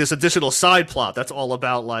also, this additional side plot that's all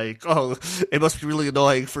about, it must be really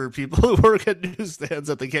annoying for people who work at newsstands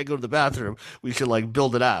that they can't go to the bathroom. We should,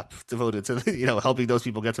 build an app devoted to, helping those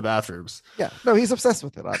people get to bathrooms. Yeah. No, he's obsessed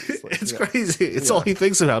with it, obviously. It's crazy. It's all he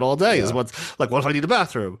thinks about all day is what if I need a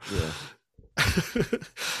bathroom? Yeah.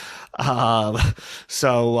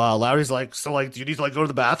 So Larry's like, do you need to go to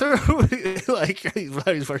the bathroom?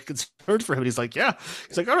 Larry's very concerned for him. And he's like, yeah.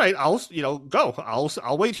 He's like, all right, I'll go.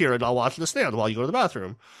 I'll wait here and I'll watch the stand while you go to the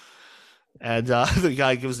bathroom. And the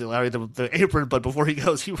guy gives Larry the apron, but before he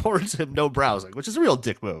goes, he warns him no browsing, which is a real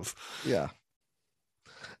dick move. Yeah.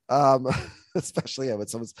 Especially with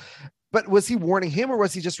someone's. But was he warning him, or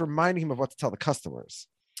was he just reminding him of what to tell the customers?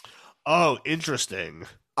 Oh, interesting.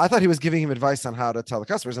 I thought he was giving him advice on how to tell the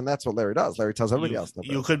customers, and that's what Larry does. Larry tells everybody else.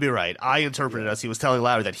 You could be right. I interpreted it as he was telling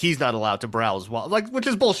Larry that he's not allowed to browse while, which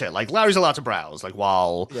is bullshit. Larry's allowed to browse,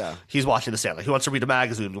 while he's watching the stand. He wants to read a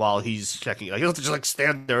magazine while he's checking. He doesn't just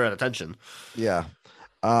stand there at attention. Yeah.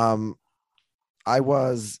 I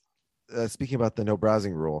was speaking about the no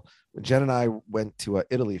browsing rule. Jen and I went to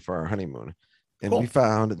Italy for our honeymoon. And we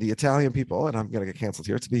found the Italian people, and I'm going to get canceled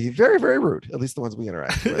here, to be very, very rude, at least the ones we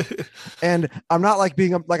interact with. And I'm not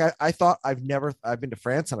being I thought I've been to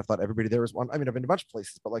France, and I thought everybody there was one. I mean, I've been to a bunch of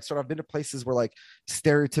places, but I've been to places where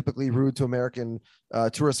stereotypically rude to American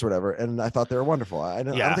tourists or whatever. And I thought they were wonderful. I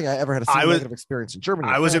don't think I ever had a single negative experience in Germany.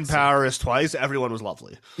 I was in Paris twice. Everyone was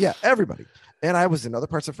lovely. Yeah, everybody. And I was in other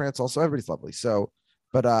parts of France also. Everybody's lovely. So,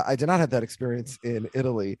 but I did not have that experience in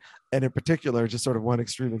Italy. And in particular, just sort of one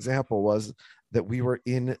extreme example was that we were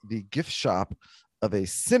in the gift shop of a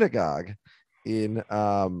synagogue in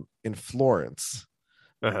Florence.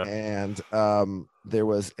 Uh-huh. And there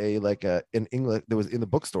was an English, there was in the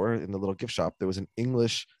bookstore, in the little gift shop, there was an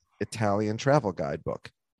English Italian travel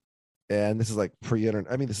guidebook. And this is like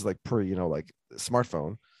pre-internet. I mean, this is like like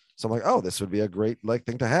smartphone. So I'm like, oh, this would be a great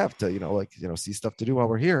thing to have to, see stuff to do while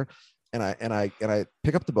we're here. And I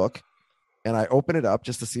pick up the book and I open it up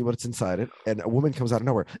just to see what's inside it. And a woman comes out of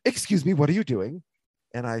nowhere. Excuse me, what are you doing?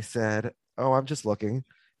 And I said, oh, I'm just looking.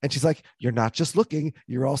 And she's like, you're not just looking,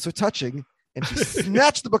 you're also touching. And she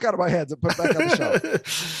snatched the book out of my hands and put it back on the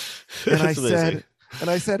shelf. And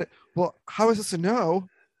I said, well, how is this to know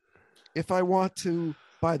if I want to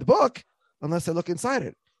buy the book unless I look inside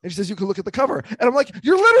it? And she says, you can look at the cover. And I'm like,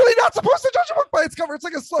 you're literally not supposed to judge a book by its cover. It's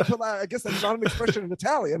like a slip. But I guess that's not an expression in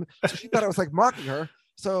Italian. So she thought I was like mocking her.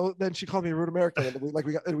 So then she called me a rude American, and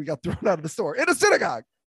we got thrown out of the store in a synagogue.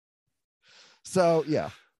 So yeah,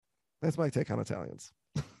 that's my take on Italians.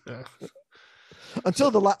 Yeah.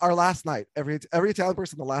 Until our last night, every Italian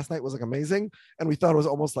person the last night was like amazing, and we thought it was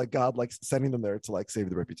almost like God sending them there to save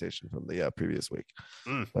the reputation from the previous week.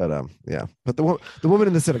 But yeah, but the woman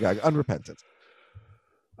in the synagogue, unrepentant,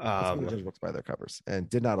 judge books by their covers, and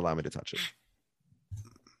did not allow me to touch it.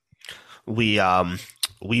 We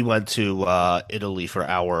went to Italy for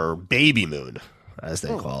our baby moon, as they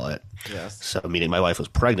call it. Yes. So, meaning my wife was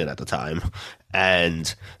pregnant at the time,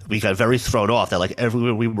 and we got very thrown off that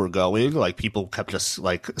everywhere we were going, people kept just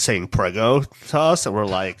saying prego to us, and we're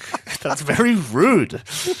like, that's very rude.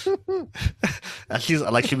 And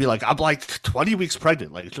she'd be like, I'm 20 weeks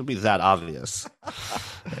pregnant. It shouldn't be that obvious.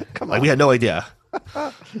 Come on. We had no idea.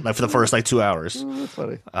 For the first 2 hours. Ooh, that's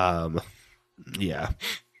funny. Yeah.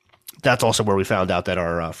 That's also where we found out that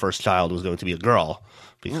our first child was going to be a girl,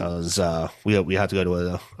 because we had to go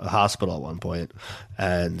to a hospital at one point,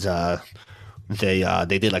 and they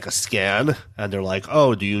did a scan, and they're like,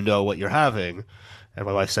 oh, do you know what you're having? And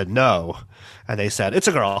my wife said no, and they said, it's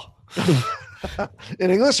a girl. In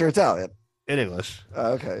English or Italian? In English.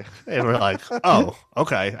 Okay. And we're like, oh,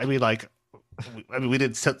 okay. I mean, we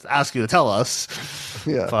didn't ask you to tell us.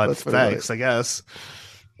 Yeah, but thanks, I guess.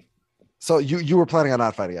 So you were planning on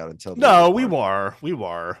not finding out until no, we were.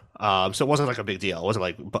 So it wasn't a big deal. It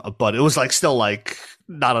wasn't but it was still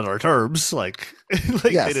not on our terms. Yes.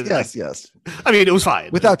 I mean, it was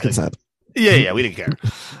fine without consent. Yeah, we didn't care.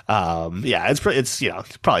 It's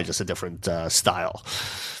probably just a different style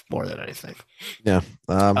more than anything. Yeah.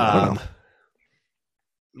 I don't know.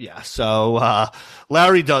 Yeah, so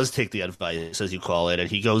Larry does take the advice, as you call it,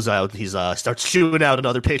 and he goes out. He's starts chewing out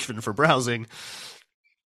another patron for browsing.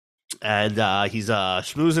 And he's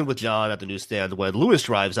schmoozing with John at the newsstand when Lewis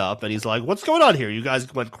drives up, and he's like, what's going on here? You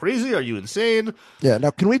guys went crazy? Are you insane? Yeah.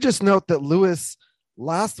 Now, can we just note that Lewis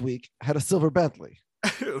last week had a silver Bentley?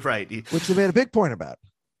 Right. Which they made a big point about.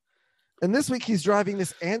 And this week he's driving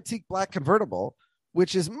this antique black convertible,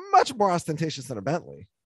 which is much more ostentatious than a Bentley.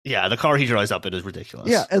 Yeah, the car he drives up in is ridiculous.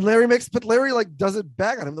 Yeah, and Larry doesn't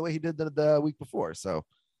bag on him the way he did the week before. So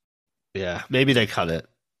yeah, maybe they cut it.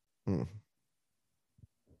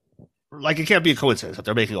 It can't be a coincidence that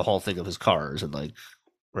they're making a whole thing of his cars and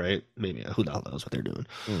right? Maybe who the hell knows what they're doing?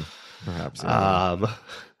 Perhaps. Yeah.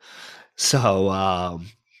 So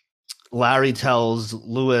Larry tells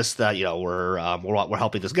Lewis that we're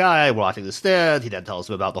helping this guy, we're watching the stand. He then tells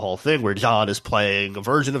him about the whole thing where John is playing a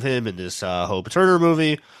version of him in this Hope Turner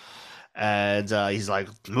movie, and he's like,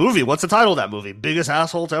 "Movie? What's the title of that movie? Biggest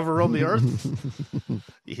asshole to ever roam the earth."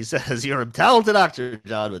 He says, "You're a talented actor,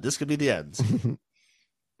 John, but this could be the end."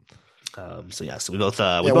 So we both.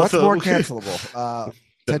 What's more cancelable?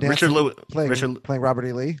 Ted Richard Lewis playing Robert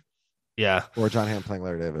E. Lee. Yeah, or John Hamm playing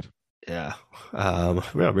Larry David. Yeah.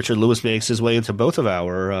 Richard Lewis makes his way into both of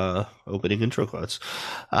our opening intro quotes.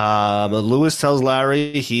 Lewis tells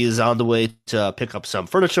Larry he's on the way to pick up some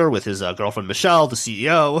furniture with his girlfriend Michelle, the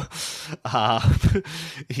CEO.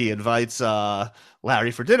 He invites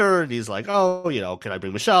Larry for dinner, and he's like, "Oh, can I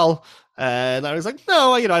bring Michelle?" And Larry's like,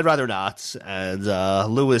 "No, I'd rather not." And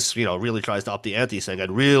Lewis, really tries to up the ante, saying, "I'd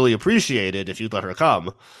really appreciate it if you'd let her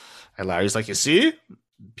come." And Larry's like, "You see?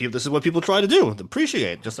 This is what people try to do.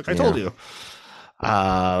 Appreciate, just like I told you."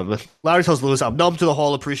 Larry tells Lewis, "I'm numb to the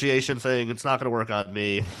whole appreciation thing. It's not going to work on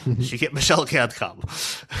me. Michelle can't come."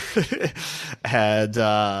 And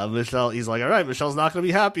Michelle, he's like, "All right, Michelle's not going to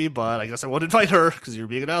be happy, but I guess I won't invite her because you're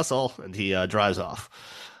being an asshole." And he drives off.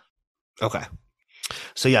 Okay.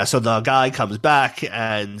 So the guy comes back,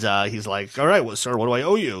 and he's like, "All right, well, sir, what do I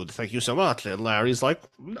owe you? Thank you so much." And Larry's like,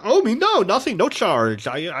 "Owe me? No, nothing, no charge.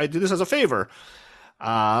 I do this as a favor."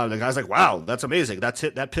 The guy's like, "Wow, that's amazing.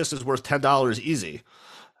 That piss is worth $10 easy."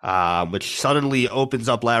 which suddenly opens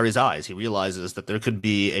up Larry's eyes. He realizes that there could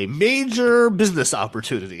be a major business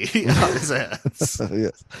opportunity on his hands.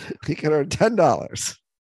 Yes, he can earn $10.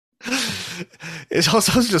 It's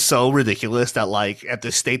also just so ridiculous that, like, at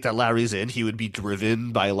the state that Larry's in, he would be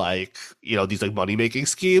driven by, like, these like money making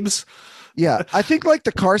schemes. Yeah, I think like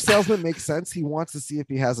the car salesman makes sense. He wants to see if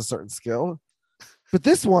he has a certain skill, but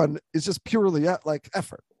this one is just purely like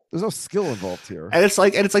effort. There's no skill involved here. And it's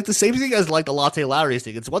like the same thing as like the Latte Larry's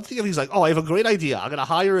thing. It's one thing if he's like, oh, I have a great idea. I'm gonna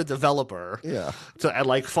hire a developer, and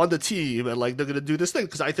like fund a team, and like they're gonna do this thing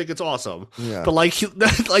because I think it's awesome. Yeah. But like,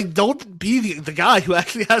 like don't be the guy who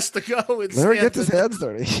actually has to go and Larry gets his hands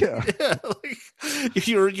dirty. Yeah. Yeah. Like,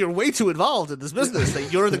 you're way too involved in this business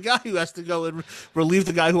that you're the guy who has to go and relieve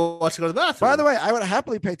the guy who wants to go to the bathroom. By the way, I would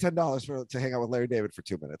happily pay $10 to hang out with Larry David for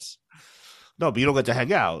 2 minutes. No, but you don't get to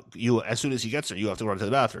hang out. As soon as he gets there, you have to run to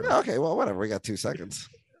the bathroom. Yeah, okay, well, whatever. We got 2 seconds.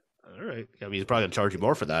 All right. I mean, he's probably going to charge you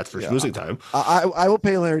more for that for schmoozing time. I will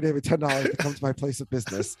pay Larry David $10 to come to my place of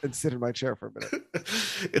business and sit in my chair for a minute.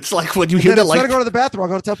 It's like when you hear that, like, instead of going to the bathroom, I'll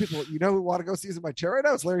go to tell people, who want to go see in my chair right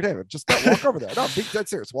now? It's Larry David. Just walk over there. No, be dead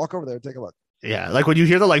serious. Walk over there and take a look. Yeah, like when you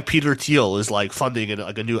hear that, like Peter Thiel is like funding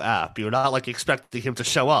like a new app, you're not like expecting him to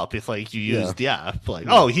show up if like you use the app. Like,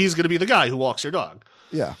 oh, he's going to be the guy who walks your dog.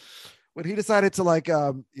 Yeah. When he decided to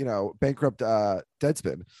bankrupt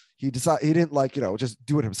Deadspin, he didn't just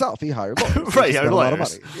do it himself. He hired lawyers. Right, a lot of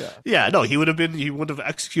money. Yeah. No, he would have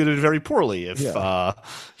executed very poorly if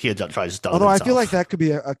he had tried to done. Although I feel like that could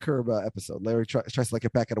be a Curb episode. Larry tries to like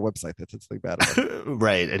get back at a website that said something bad about it.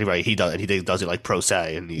 Right. Anyway, he does it like pro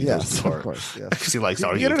se, and he goes to court. Of course, yeah. Because he likes the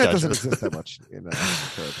arguing. internet judges. doesn't exist that much in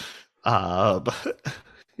Curb.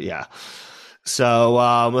 Yeah.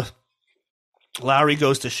 So Larry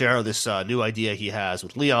goes to share this new idea he has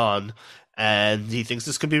with Leon, and he thinks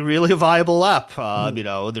this could be really a viable app.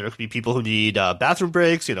 There could be people who need bathroom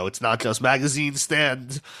breaks. It's not just magazine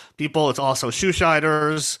stand people; it's also shoe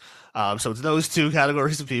shiners. So it's those 2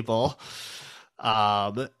 categories of people.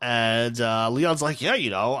 And Leon's like, yeah,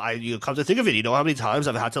 you come to think of it, how many times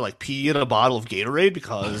I've had to like pee in a bottle of Gatorade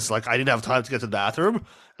because like I didn't have time to get to the bathroom.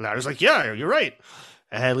 And Larry's like, yeah, you're right.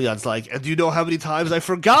 And Leon's like, and do you know how many times I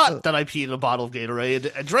forgot that I peed in a bottle of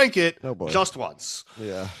Gatorade and drank it just once?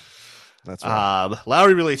 Yeah, that's right.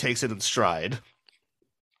 Larry really takes it in stride.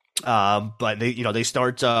 But they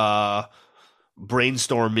start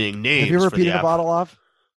brainstorming names. Have you ever for peed in a bottle off?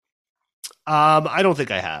 I don't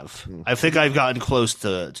think I have. I think I've gotten close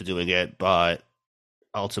to doing it, but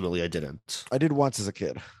ultimately I didn't. I did once as a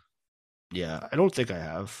kid. Yeah, I don't think I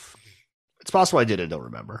have. It's possible I did and don't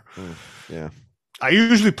remember. Yeah. I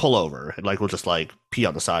usually pull over and we'll just pee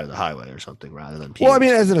on the side of the highway or something rather than pee. Well, I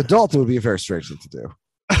mean, as an adult, it would be a very strange thing to do.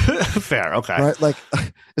 Fair, okay. Right? Like,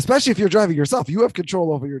 especially if you're driving yourself, you have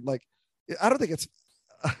control over your I don't think it's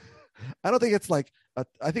I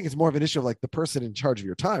think it's more of an issue of like the person in charge of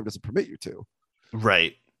your time doesn't permit you to.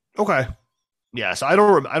 Right. Okay. Yeah. So I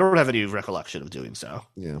don't have any recollection of doing so.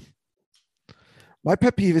 Yeah. My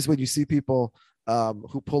pet peeve is when you see people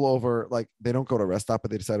who pull over, like they don't go to a rest stop,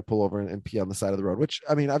 but they decide to pull over and pee on the side of the road, which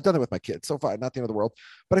I mean, I've done it with my kids so far, not the end of the world,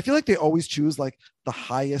 but I feel like they always choose like the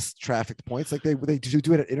highest trafficked points. Like they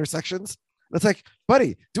do it at intersections. And it's like,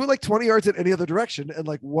 buddy, do it like 20 yards in any other direction. And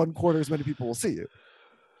like 1/4 as many people will see you.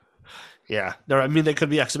 Yeah. I mean, they could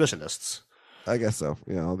be exhibitionists. I guess so.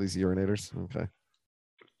 Yeah. All these urinators. Okay.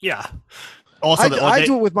 Yeah. Also, I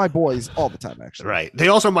do it with my boys all the time, actually. Right. They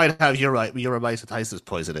also might have uromycetitis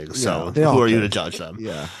poisoning. So who are you to judge them?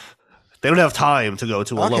 Yeah. They don't have time to go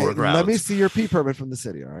to a lower ground. Let me see your pee permit from the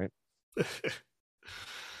city. All right.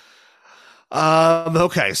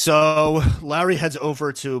 Okay. So Larry heads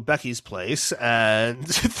over to Becky's place and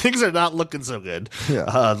things are not looking so good.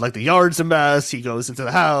 Yeah. Like the yard's a mess. He goes into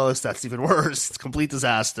the house. That's even worse. It's a complete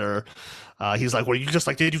disaster. He's like,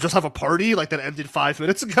 did you just have a party like that ended 5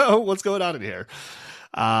 minutes ago? What's going on in here?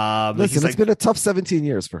 Listen, it's been a tough 17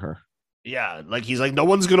 years for her. Yeah. Like he's like, no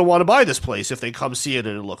one's going to want to buy this place if they come see it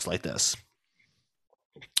and it looks like this.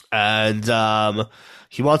 And,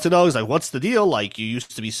 he wants to know, he's like, what's the deal? Like you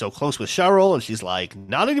used to be so close with Cheryl. And she's like,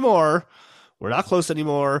 not anymore. We're not close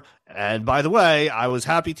anymore. And by the way, I was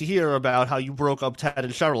happy to hear about how you broke up Ted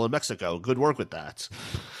and Cheryl in Mexico. Good work with that.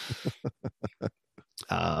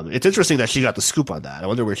 It's interesting that she got the scoop on that. I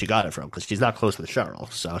wonder where she got it from because she's not close with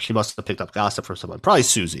Cheryl. So she must have picked up gossip from someone. Probably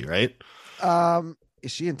Susie, right?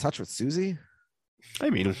 Is she in touch with Susie? I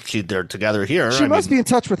mean, they're together here. She must be in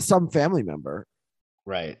touch with some family member.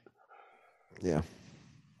 Right. Yeah.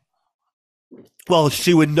 Well,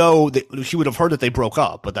 she would know that she would have heard that they broke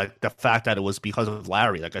up, but the fact that it was because of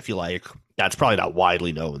Larry, like I feel like that's probably not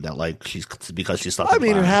widely known that like she's stuck. I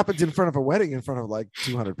mean, it happens in front of a wedding in front of like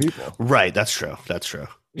 200 people. Right. That's true. That's true.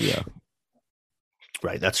 Yeah.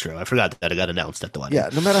 Right. That's true. I forgot that it got announced at the wedding. Yeah.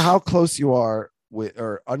 No matter how close you are with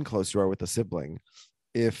or unclose you are with a sibling,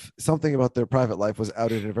 if something about their private life was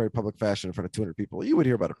outed in a very public fashion in front of 200 people, you would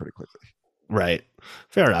hear about it pretty quickly. Right.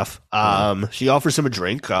 Fair enough. She offers him a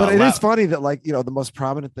drink. But it is funny that, like, you know, the most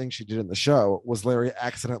prominent thing she did in the show was Larry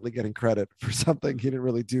accidentally getting credit for something he didn't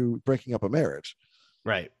really do, breaking up a marriage.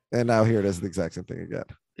 Right. And now here it is, the exact same thing again.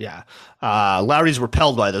 Yeah. Larry's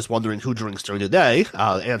repelled by this, wondering who drinks during the day.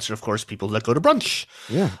 The answer, of course, people that go to brunch.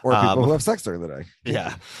 Yeah. Or people who have sex during the day.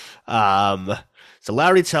 Yeah. So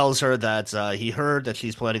Larry tells her that he heard that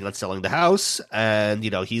she's planning on selling the house, and,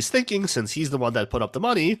 you know, he's thinking, since he's the one that put up the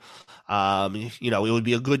money, you know, it would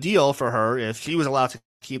be a good deal for her if she was allowed to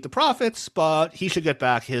keep the profits, but he should get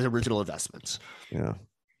back his original investments. Yeah.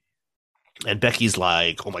 And Becky's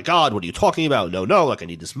like, oh my God, what are you talking about? No, like I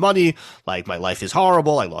need this money. Like my life is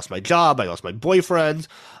horrible. I lost my job. I lost my boyfriend.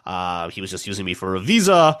 He was just using me for a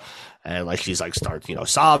visa. And like, she's like, starts, you know,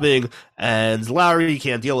 sobbing, and Larry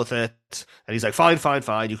can't deal with it. And he's like, fine.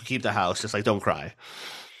 You can keep the house. Just like, don't cry.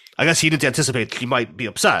 I guess he didn't anticipate she might be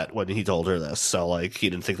upset when he told her this. So like, he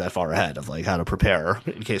didn't think that far ahead of like how to prepare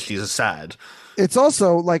in case she's sad. It's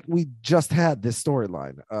also like we just had this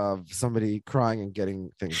storyline of somebody crying and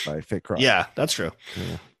getting things by fake crying. Yeah, that's true.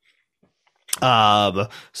 Yeah.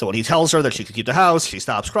 So when he tells her that she can keep the house, she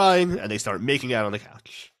stops crying and they start making out on the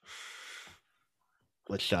couch.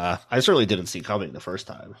 Which I certainly didn't see coming the first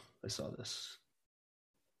time I saw this.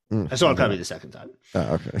 I saw it coming the second time.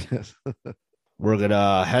 Oh, okay. We're going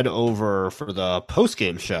to head over for the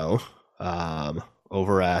post-game show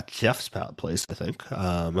over at Jeff's place, I think.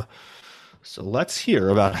 So let's hear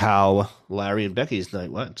about how Larry and Becky's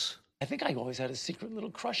night went. I think I always had a secret little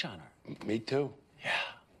crush on her. Me too. Yeah.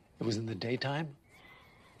 It was in the daytime.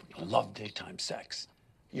 I love daytime sex.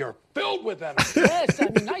 You're filled with energy. Yes, I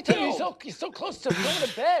mean, nighttime, you're so close to going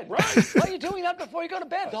to bed, right? Why are you doing that before you go to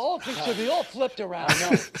bed? The whole thing should be all flipped around. I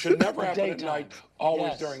know. Should never happen Daytime. at night,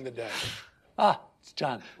 always Yes. during the day. It's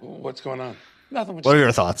John. What's going on? Nothing. What are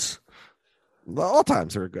your thoughts? All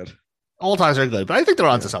times are good. All times are good, but I think they're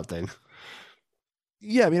onto something.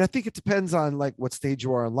 Yeah, I mean, I think it depends on like what stage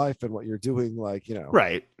you are in life and what you're doing. Like, you know,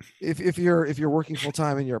 right. If you're working full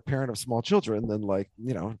time and you're a parent of small children, then like,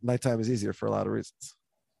 you know, nighttime is easier for a lot of reasons.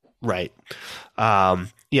 Right.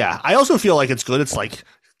 Yeah. I also feel like it's good. It's like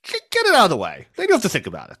get it out of the way. They don't have to think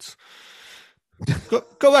about it.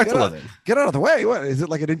 Go back to living. Get out of the way. What is it,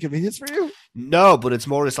 like an inconvenience for you? No, but it's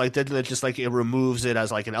more. It's like that. Just like it removes it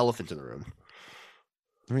as like an elephant in the room.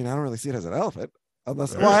 I mean, I don't really see it as an elephant.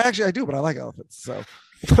 Unless, well, actually, I do, but I like elephants. So,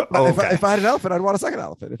 okay. if I had an elephant, I'd want a second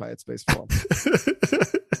elephant if I had space for one.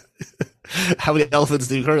 How many elephants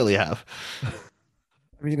do you currently have?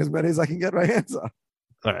 I mean, as many as I can get my hands on.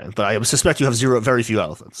 All right, but I suspect you have very few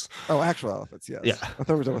elephants. Oh, actual elephants, yes. Yeah. I thought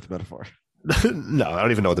we were done with the metaphor. No, I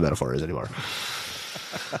don't even know what the metaphor is anymore.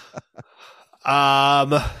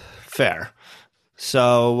 Fair.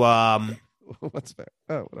 So, what's fair?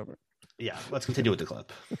 Oh, whatever. Yeah, let's continue with the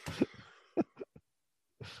clip.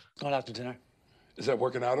 Going out to dinner. Is that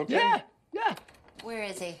working out okay? Yeah. Where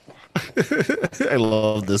is he? I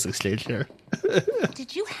love this exchange here.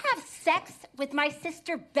 Did you have sex with my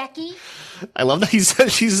sister Becky? I love that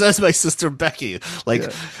she says my sister Becky.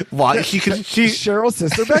 Like, why she Cheryl's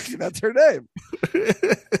sister Becky? That's her name.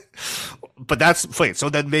 But so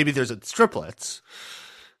then maybe there's a triplets.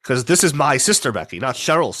 Because this is my sister Becky, not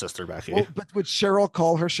Cheryl's sister Becky. Well, but would Cheryl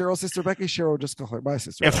call her Cheryl's sister Becky? Cheryl would just call her my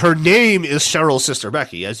sister. If her name is Cheryl's sister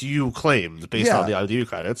Becky, as you claimed based on the IMDb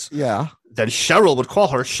credits, then Cheryl would call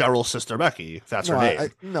her Cheryl's sister Becky. If that's her name.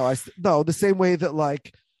 No, the same way that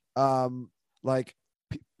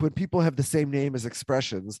when people have the same name as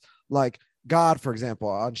expressions, like God, for example,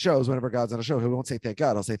 on shows, whenever God's on a show, he won't say thank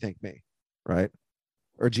God, he'll say thank me, right?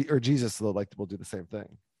 Or Jesus will do the same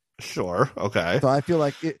thing. Sure. Okay. So I feel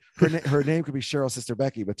like her name could be Cheryl's sister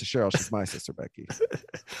Becky, but to Cheryl, she's my sister Becky.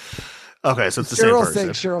 Okay, so it's the same person. Saying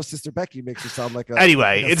Cheryl's sister Becky makes her sound like a.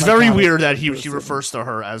 Anyway, it's very weird that she refers to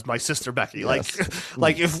her as my sister Becky. Yes.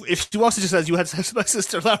 Like if she also just says you had sex with my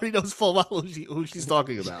sister, Larry knows full well who she's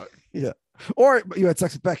talking about. Yeah. Or you had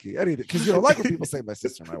sex with Becky. Anything, because you don't like when people say my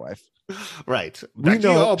sister, my wife. Right. We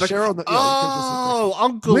know Cheryl.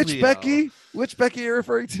 Uncle. Which Leo. Becky? Which Becky you're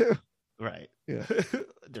referring to? Right. Yeah.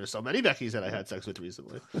 There's so many Beckys that I had sex with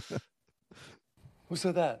recently. Who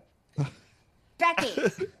said that?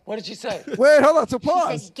 Becky. What did she say? Wait, hold on. So She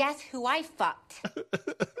pause. said, guess who I fucked?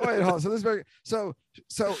 Wait, hold on. So this is very so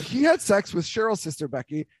he had sex with Cheryl's sister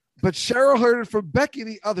Becky, but Cheryl heard it from Becky,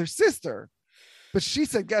 the other sister. But she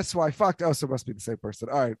said, "Guess who I fucked?" Oh, so it must be the same person.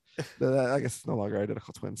 All right, I guess it's no longer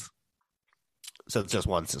identical twins. So it's just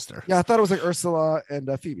one sister. Yeah, I thought it was like Ursula and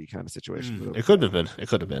Phoebe kind of situation. It could have been. It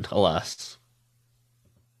could have been. Alas.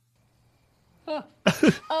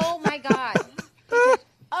 Oh my God.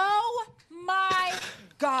 Oh my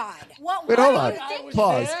God. What Wait, were hold you on. thinking?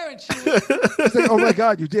 Pause. It's like, oh my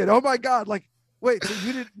God, you did. Oh my God, like wait, so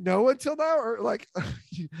you didn't know until now, or like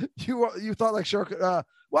you thought like Cheryl could?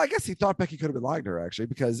 Well, I guess he thought Becky could have been lying to her actually,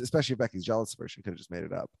 because especially if Becky's jealous of her, she could have just made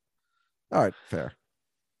it up. All right, fair.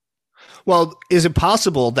 Well, is it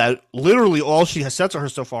possible that literally all she has said to her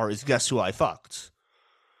so far is "guess who I fucked,"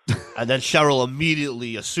 and then Cheryl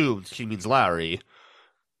immediately assumed she means Larry,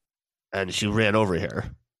 and she ran over here?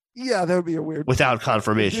 Yeah, that would be a weird without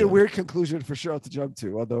confirmation. It'd be a weird conclusion for Cheryl to jump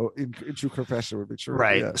to, although in true confession would be true.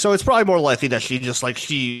 Right. Yeah. So it's probably more likely that she just like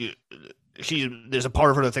she there's a part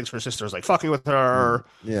of her that thinks her sister is like fucking with her.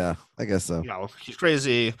 Yeah, I guess so. You know, she's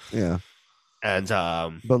crazy. Yeah. And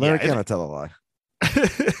but Larry cannot tell a lie.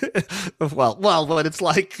 well, but it's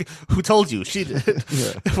like, who told you? She did.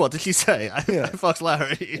 Yeah. What did she say? I fucked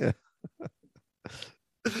Larry. Yeah.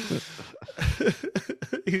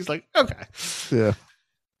 He's like, okay. Yeah.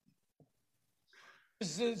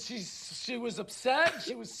 She was upset.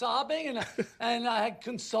 She was sobbing, and I had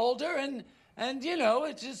consoled her, and you know,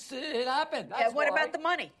 it happened. That's what why. about the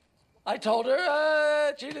money? I told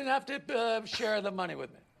her she didn't have to share the money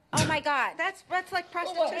with me. Oh my God. That's like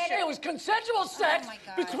prostitution. It was consensual sex my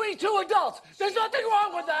God. between two adults. There's nothing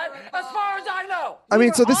wrong with that, as far as I know. I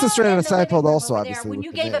mean, so this is straight out of in the living Seinfeld room also, over there obviously. when with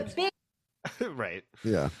you the gave a names. big Right.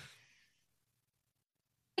 Yeah.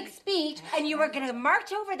 speech and you were going to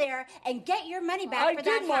march over there and get your money back I for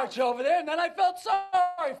did that march house. over there, and then I felt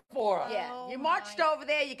sorry for her. Yeah, you marched over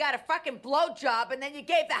there, you got a fucking blowjob, and then you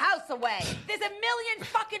gave the house away. There's a million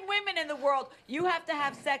fucking women in the world you have to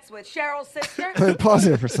have sex with. Cheryl's sister. Wait, pause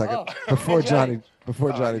here for a second before okay.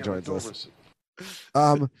 Johnny joins us.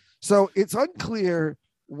 So it's unclear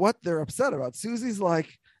what they're upset about. Susie's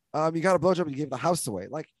like, you got a blowjob and you gave the house away.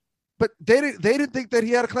 Like, but they didn't think that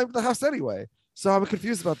he had a claim to the house anyway. So I'm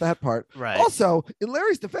confused about that part. Right. Also, in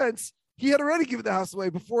Larry's defense, he had already given the house away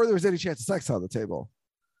before there was any chance of sex on the table.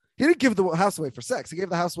 He didn't give the house away for sex. He gave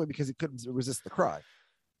the house away because he couldn't resist the cry.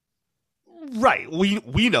 Right.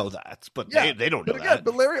 We know that, but Yeah, they don't know but again, that.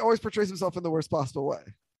 but Larry always portrays himself in the worst possible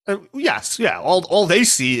way. Yes, yeah. All they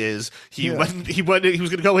see is he Yeah. went. He was going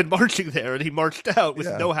to go in marching there, and he marched out with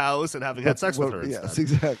Yeah. no house and having had sex with her. Yes, instead.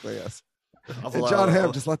 exactly. Yes. And John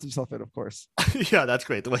Hamm just lets himself in, of course. Yeah, that's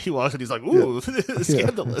great. The way he walks, and he's like, "Ooh,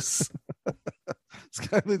 scandalous." This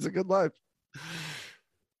guy leads a good life.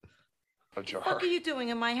 What the fuck are you doing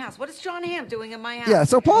in my house? What is John Hamm doing in my house? Yeah,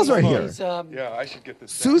 so Paul's right here. Yeah, I should get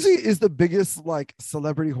this. Susie is the biggest like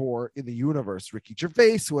celebrity whore in the universe. Ricky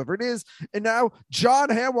Gervais, whoever it is, and now John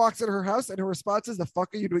Hamm walks in her house, and her response is, "The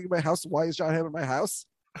fuck are you doing in my house? Why is John Hamm in my house?"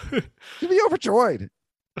 She'd be overjoyed.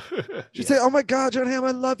 She'd say, "Oh my God, John Hamm,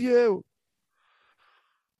 I love you."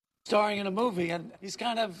 Starring in a movie, and he's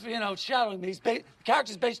kind of, shadowing me. The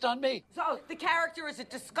character's based on me. So the character is a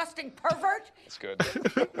disgusting pervert? It's good.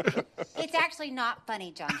 It's actually not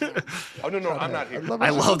funny, John. Oh, no, I'm not here.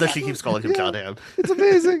 I love that she keeps calling him John Hamm. It's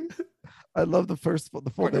amazing. I love the full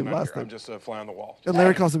I'm name, not last here. name. I'm just a fly on the wall. And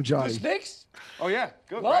Larry calls him Johnny. Snakes? Oh, yeah.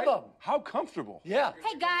 Good, Love right? 'em. How comfortable. Yeah.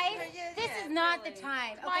 Hey guys, this is not the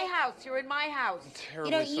time. My house. You're in my house.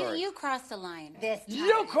 Terribly sorry. You crossed the line this time.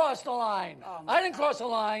 You crossed the line. I didn't cross the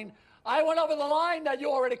line. I went over the line that you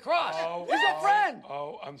already crossed. He's a friend.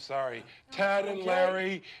 Oh, I'm sorry. Tad and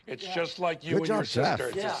Larry, it's just like you Good and job, your sister. Jeff.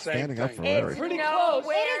 It's Yeah. the same Standing up thing. for Larry. Pretty No,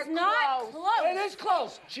 close. It is not close. It is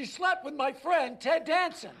close. She slept with my friend, Ted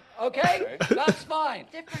Danson. Okay? That's fine.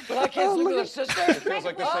 But I can't sleep with her sister. It feels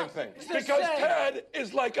like the same thing. It's the Because same. Ted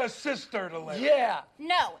is like a sister to Larry. Yeah.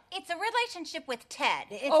 No, it's a relationship with Ted.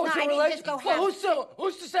 It's Oh, not. it's a I didn't just relationship. go have.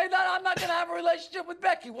 Who's to say that I'm not going to have a relationship with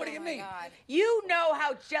Becky? What do you mean? God. You know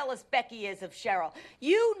how jealous Becky is of Cheryl.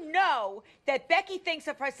 You know that Becky thinks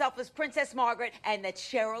of herself as Princess Margaret and that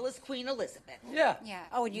Cheryl is Queen Elizabeth. Yeah. Yeah.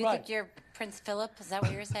 Oh, and you Right. think you're Prince Philip? Is that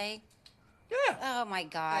what you're saying? Yeah. Oh my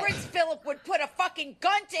God. Prince Philip would put a fucking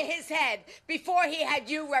gun to his head before he had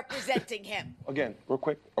you representing him. Again, real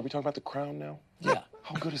quick, are we talking about The Crown now? Yeah.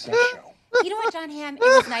 How good is that show? You know what, John Hamm? It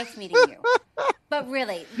was nice meeting you. But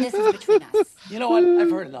really, this is between us. You know what?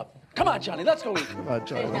 I've heard enough. Come on, Johnny. Let's go eat. Come on,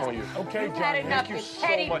 Johnny. Okay, You've John, had enough, thank you you so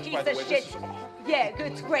petty much, piece by the of way. shit. This is- Yeah,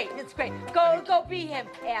 it's great. It's great. Go be him,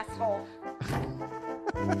 asshole.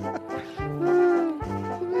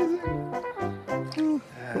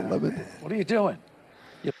 What are you doing?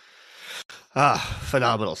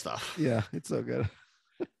 Phenomenal stuff. Yeah, it's so good.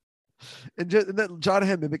 And then John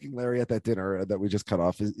Hamm mimicking Larry at that dinner that we just cut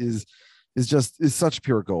off is such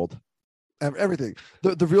pure gold. Everything.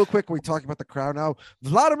 The real quick, we talk about the crowd now.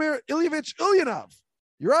 Vladimir Ilyevich Ulyanov.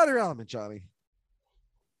 You're out of your element, Johnny.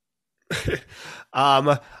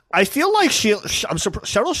 I feel like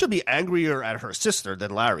Cheryl should be angrier at her sister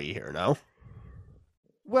than Larry here. No.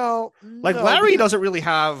 Well, like no, Larry doesn't really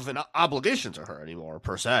have an obligation to her anymore,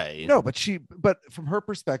 per se. No, but from her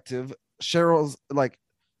perspective, Cheryl's like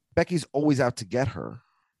Becky's always out to get her,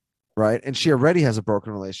 right? And she already has a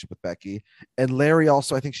broken relationship with Becky. And Larry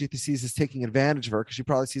also, I think she sees as taking advantage of her because she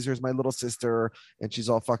probably sees her as my little sister, and she's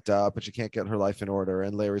all fucked up, and she can't get her life in order.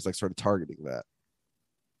 And Larry's like sort of targeting that.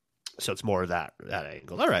 So it's more of that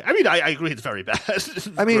angle. All right. I mean, I agree it's very bad.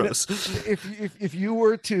 I mean, if you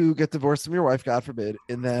were to get divorced from your wife, God forbid,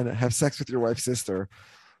 and then have sex with your wife's sister,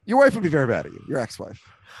 your wife would be very bad at you, your ex-wife.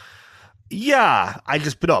 Yeah, I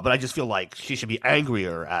just feel like she should be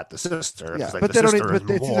angrier at the sister. Yeah, like but it seems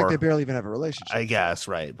like they barely even have a relationship. I guess,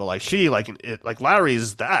 right? But like like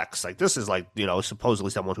Larry's the ex. Like this is like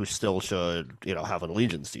supposedly someone who still should have an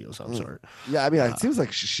allegiance to you of some sort. Yeah, I mean, it seems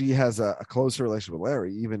like she has a closer relationship with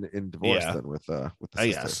Larry, even in divorce, than with the sister. I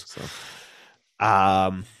guess.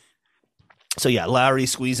 So yeah, Larry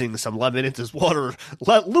squeezing some lemon into his water.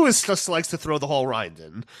 Lewis just likes to throw the whole rind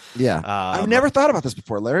in. Yeah, I've never thought about this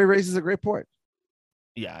before. Larry raises a great point.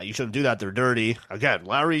 Yeah, you shouldn't do that. They're dirty. Again,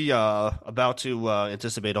 Larry about to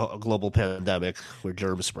anticipate a global pandemic where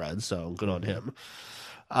germs spread, so good on him.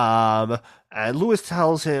 And Lewis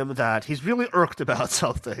tells him that he's really irked about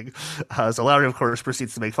something. So Larry, of course,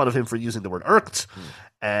 proceeds to make fun of him for using the word irked.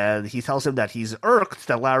 And he tells him that he's irked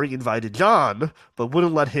that Larry invited John, but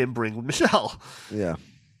wouldn't let him bring Michelle. Yeah.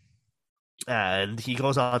 And he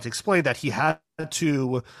goes on to explain that he had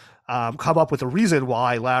to come up with a reason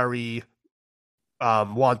why Larry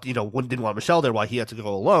didn't want Michelle there, why he had to go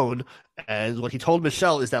alone. And what he told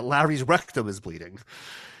Michelle is that Larry's rectum is bleeding.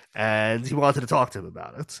 And he wanted to talk to him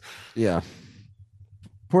about it. Yeah.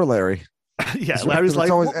 Poor Larry. Yeah, Larry's like,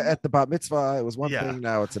 always at the bat mitzvah. It was one thing,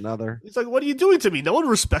 now it's another. He's like, what are you doing to me? No one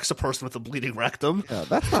respects a person with a bleeding rectum. Yeah,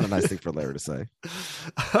 that's not a nice thing for Larry to say.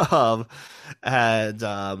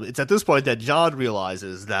 It's at this point that John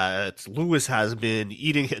realizes that Lewis has been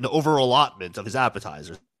eating an over-allotment of his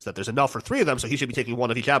appetizers, that there's enough for 3 of them, so he should be taking one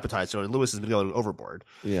of each appetizer, and Lewis has been going overboard.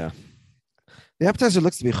 Yeah. The appetizer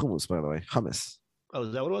looks to be hummus, by the way. Hummus. Oh,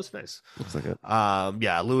 is that what it was? Nice. Looks like it.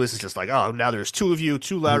 Yeah, Lewis is just like, oh, now there's 2 of you,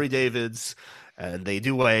 2 Larry Davids, and they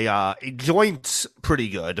do a joint pretty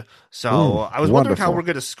good. So I was wondering how we're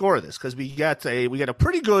going to score this, because we get a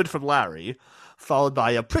pretty good from Larry, followed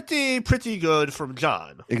by a pretty good from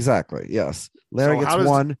John. Exactly. Yes. Larry gets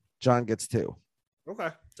 1, John gets 2. Okay.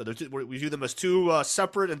 So we view them as 2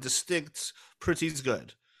 separate and distinct pretty's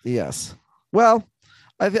good. Yes. Well,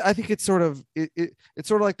 I think it's sort of it's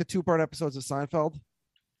sort of like the 2-part episodes of Seinfeld,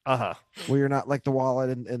 where you're not like the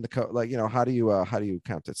wallet and the how do you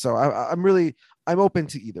count it? So I'm open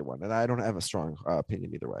to either one, and I don't have a strong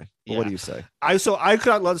opinion either way. But what do you say? I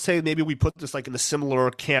could let's say maybe we put this like in a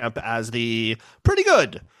similar camp as the pretty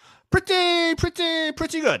good.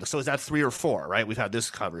 Pretty good. So is that 3 or 4, right? We've had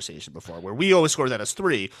this conversation before where we always score that as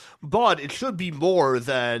 3, but it should be more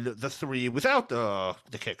than the 3 without the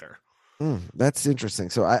kicker. That's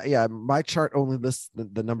interesting. So my chart only lists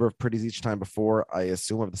the number of pretties each time before I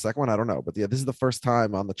assume of the second one. I don't know, but yeah, this is the first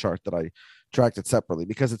time on the chart that I tracked it separately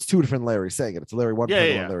because it's 2 different Larrys saying it. It's Larry 1.0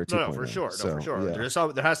 and Larry 2.0. No, for sure. For sure. Yeah.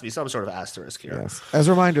 There has to be some sort of asterisk here. Yes. As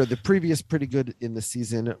a reminder, the previous pretty good in the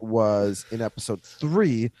season was in episode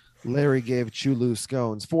 3. Larry gave Chulu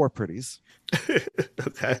scones 4 pretties.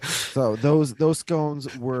 Okay. So those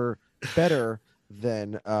scones were better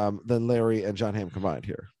than Larry and John Hamm combined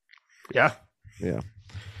here. Yeah.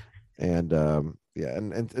 And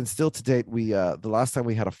and still to date, we the last time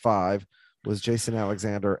we had a 5 was Jason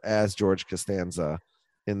Alexander as George Costanza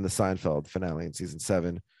in the Seinfeld finale in season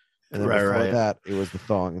 7, and then before that it was the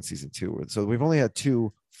Thong in season 2. So we've only had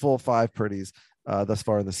 2 full 5 pretties thus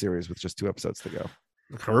far in the series with just 2 episodes to go.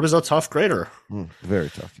 Herb is a tough grader. Very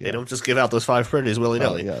tough. Yeah. They don't just give out those 5 pretties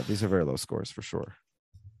willy-nilly. Yeah, these are very low scores for sure.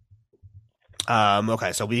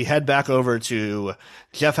 Okay, so we head back over to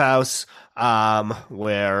Jeff House,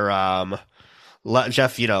 where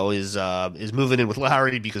Jeff, is moving in with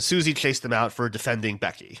Larry because Susie chased him out for defending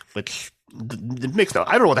Becky, which it makes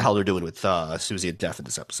I don't know what the hell they're doing with Susie and Jeff in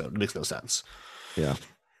this episode. It makes no sense. Yeah,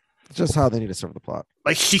 just how they need to serve the plot.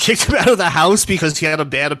 Like she kicked him out of the house because he had a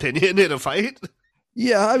bad opinion in a fight.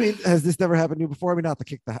 Yeah, I mean, has this never happened to you before? I mean, not to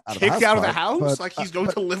kick out of the house. Kicked out of the part, house? but, Like he's going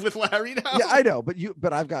to live with Larry now? Yeah, I know,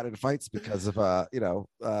 but I've gotten in fights because of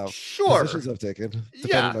sure positions I've taken.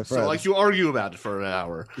 Yeah, so like you argue about it for an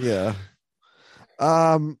hour. Yeah.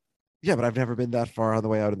 Yeah, but I've never been that far on the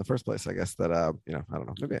way out in the first place. I guess that I don't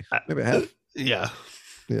know. Maybe I have. Yeah.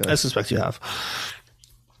 Yeah. I suspect you have.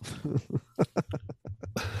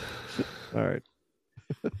 All right.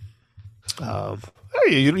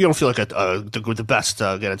 You don't feel like the best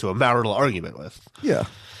to get into a marital argument with. Yeah.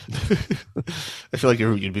 I feel like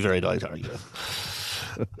you'd be very annoying to argue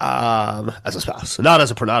with. As a spouse, not as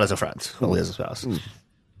a friend, only as a spouse.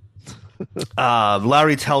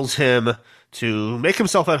 Larry tells him to make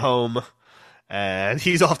himself at home, and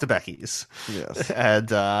he's off to Becky's. Yes. And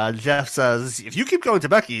Jeff says, if you keep going to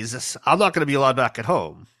Becky's, I'm not going to be allowed back at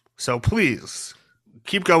home. So please,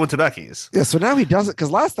 keep going to Becky's. Yeah, so now he doesn't,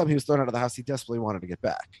 because last time he was thrown out of the house, he desperately wanted to get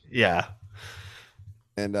back. Yeah.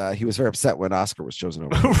 And he was very upset when Oscar was chosen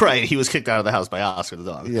over. Right, he was kicked out of the house by Oscar the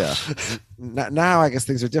dog. Yeah. Now I guess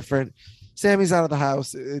things are different. Sammy's out of the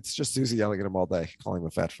house. It's just Susie yelling at him all day, calling him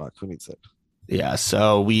a fat fuck. Who needs it? Yeah,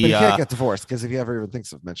 so But he can't get divorced, because if he ever even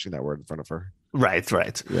thinks of mentioning that word in front of her. Right.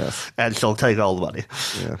 Yes. And she'll take all the money.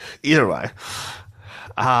 Yeah. Either way.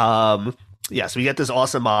 So we get this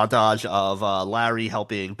awesome montage of Larry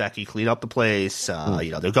helping Becky clean up the place.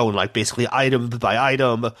 They're going like basically item by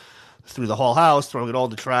item through the whole house, throwing it all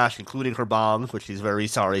in the trash, including her bong, which she's very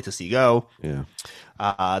sorry to see go. Yeah.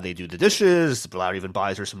 They do the dishes. Larry even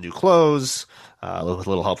buys her some new clothes with a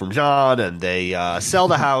little help from John, and they sell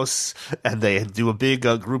the house, and they do a big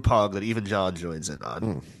group hug that even John joins in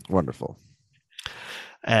on. Wonderful.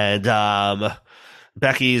 And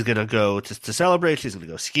Becky's going to go to celebrate. She's going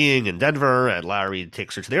to go skiing in Denver, and Larry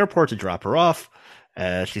takes her to the airport to drop her off.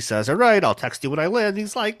 And she says, all right, I'll text you when I land.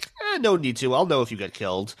 He's like, no need to. I'll know if you get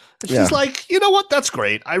killed. And she's like, you know what? That's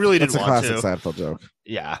great. I really didn't want to. That's a classic Seinfeld joke.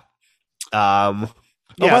 Yeah. By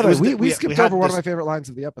the way, we skipped over one of my favorite lines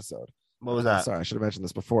of the episode. What was that? Sorry, I should have mentioned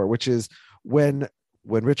this before, which is when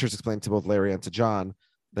Richards explained to both Larry and to John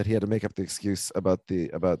that he had to make up the excuse about the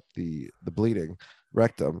bleeding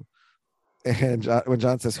rectum. And when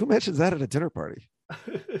John says, who mentions that at a dinner party?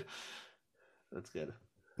 That's good.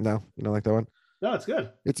 No, you don't like that one? No, it's good.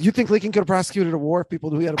 You think Lincoln could have prosecuted a war if people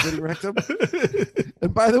knew he had a bleeding rectum?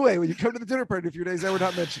 And by the way, when you come to the dinner party in a few days, I would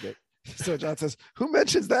not mention it. So John says, who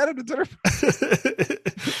mentions that at a dinner party?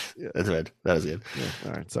 That's good. That was good. Yeah.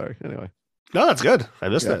 All right. Sorry. Anyway. No, that's good. I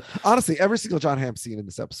missed it. Honestly, every single John Hamm scene in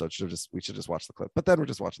this episode we should just watch the clip. But then we're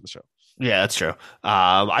just watching the show. Yeah, that's true.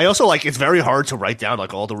 I also it's very hard to write down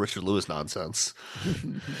all the Richard Lewis nonsense.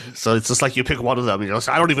 So it's just like you pick one of them.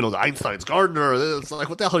 I don't even know the Einstein's gardener. It's like,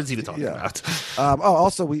 what the hell is he even talking about?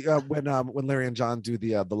 Also, we when Larry and John do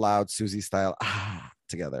the loud Susie style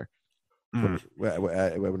together. When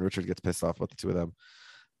Richard gets pissed off about the two of them.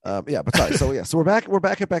 But sorry. So we're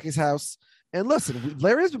back at Becky's house. And listen,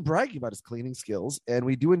 Larry has been bragging about his cleaning skills, and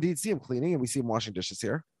we do indeed see him cleaning, and we see him washing dishes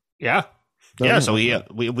here. Yeah. So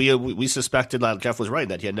we suspected that Jeff was right,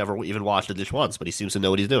 that he had never even washed a dish once, but he seems to know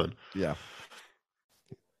what he's doing. Yeah.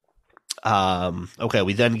 Okay,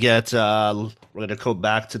 we then get we're going to go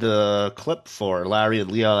back to the clip for Larry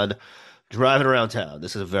and Leon driving around town.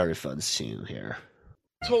 This is a very fun scene here.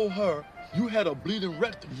 Told her you had a bleeding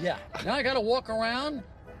rectum. Yeah. Now I got to walk around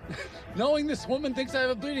knowing this woman thinks I have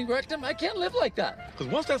a bleeding rectum. I can't live like that.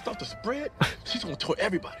 Because once that stuff to spread, she's going to tell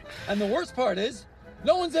everybody. And the worst part is,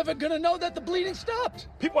 no one's ever going to know that the bleeding stopped.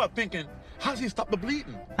 People are thinking, how does he stop the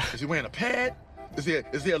bleeding? Is he wearing a pad? Is there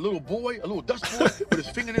a little boy, a little Dutch boy with his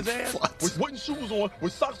finger in his ass, with wooden shoes on,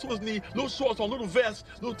 with socks to his knee, little shorts on, little vest,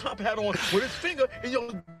 little top hat on, with his finger in your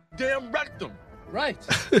damn rectum? Right.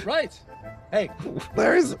 Hey,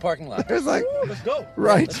 Larry's the parking lot. There's like, ooh, let's go.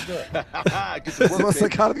 Right. Let's do it. Get the one of the most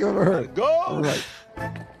psychotic I've ever heard. Go. All right.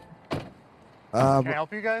 Can I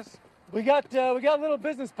help you guys? We got a little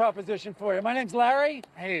business proposition for you. My name's Larry.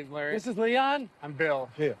 Hey, Larry. This is Leon. I'm Bill.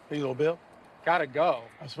 Here, you little Bill. Gotta go.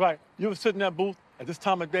 That's right. You ever sit in that booth at this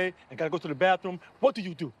time of day and gotta go to the bathroom? What do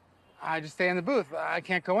you do? I just stay in the booth. I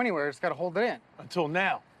can't go anywhere. I just gotta hold it in. Until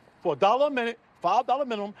now. For $1 a minute, $5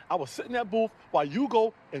 minimum, I will sit in that booth while you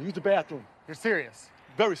go and use the bathroom. You're serious?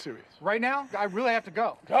 Very serious. Right now? I really have to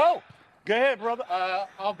go. Go! Go ahead, brother.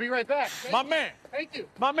 I'll be right back. My man. Thank you.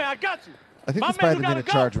 My man, I got you. I think My this by man, the you minute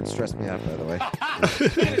gotta charge would stress me out, by the way.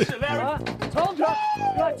 Finish it, Larry. Told you.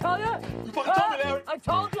 Did I tell you? You fucking told me, Larry. I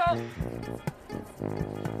told you.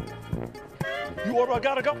 You order, I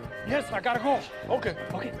gotta go? Yes, I gotta go. Okay.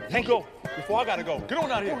 Thank you. Go before I gotta go. Get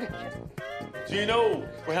on out of here. Okay. Gino,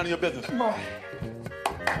 go handle your business.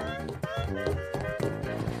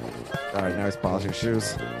 All right, now he's polishing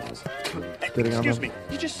shoes. spitting on them. Excuse me,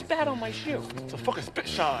 you just spat on my shoe. It's a fucking spit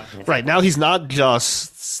shine. Right, now he's not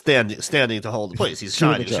just standing to hold the place. He's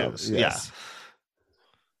shining shoes. Yes.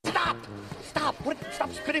 Stop!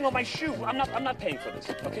 Stop spitting on my shoe. I'm not paying for this,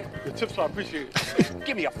 okay? The tips I appreciate it.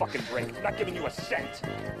 Give me a fucking break. I'm not giving you a cent.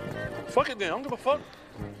 Fuck it then. I don't give a fuck.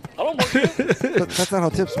 I don't work here. But that's not how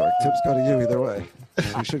tips work. Tips go to you either way.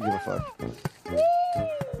 So you should give a fuck.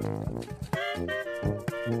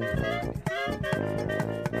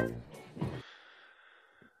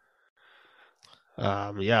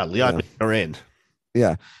 Leon are in.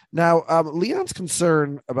 Yeah. Now, Leon's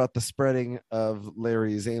concern about the spreading of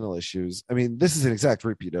Larry's anal issues. I mean, this is an exact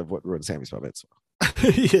repeat of what ruined Sammy's bar mitzvah.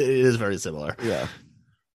 It is very similar. Yeah.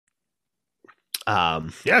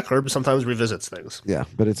 Curb sometimes revisits things. Yeah,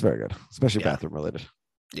 but it's very good, especially bathroom related.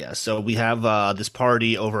 Yeah, so we have this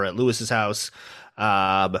party over at Lewis's house.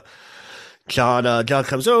 John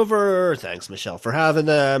comes over, thanks Michelle for having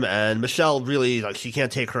them, and Michelle really, like, she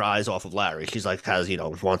can't take her eyes off of Larry. She's like,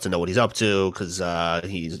 wants to know what he's up to, because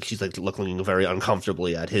she's like looking very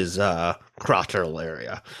uncomfortably at his crotchal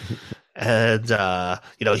area. And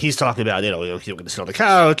he's talking about, he's going to sit on the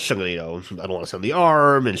couch. I don't want to sit on the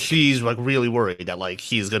arm. And she's like really worried that like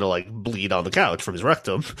he's going to like bleed on the couch from his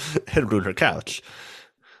rectum and ruin her couch.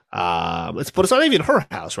 But it's not even her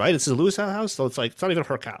house, right? It's a Lewis house, so it's not even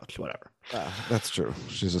her couch, whatever. That's true.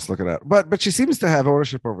 She's just looking at it. But she seems to have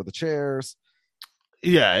ownership over the chairs.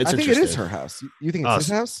 Yeah, I think it is her house. You think it's his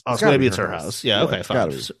house? So maybe it's her house. Yeah, okay,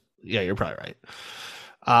 fine. Yeah, you're probably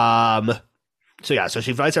right. So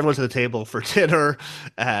she invites everyone to the table for dinner,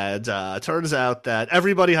 and turns out that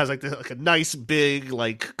everybody has like a nice big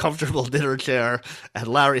like comfortable dinner chair, and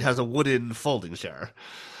Larry has a wooden folding chair.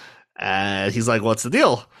 And he's like, "What's the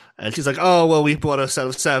deal?" And she's like, "Oh, well, we bought a set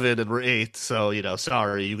of 7 and we're 8, so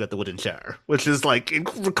sorry, you got the wooden chair," which is like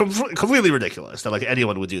completely ridiculous that like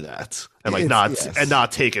anyone would do that and like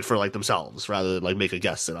not take it for like themselves rather than like make a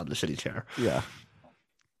guest sit on the shitty chair. Yeah,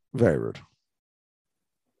 very rude.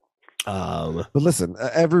 But listen,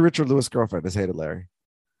 every Richard Lewis girlfriend has hated Larry.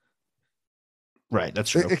 Right, that's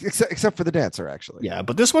true. Except for the dancer, actually. Yeah,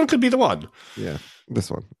 but this one could be the one. Yeah, this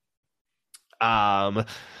one.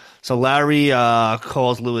 So Larry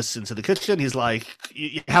calls Lewis into the kitchen. He's like,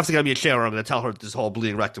 "You have to get me a chair, or I'm going to tell her this whole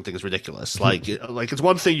bleeding rectum thing is ridiculous. Like it's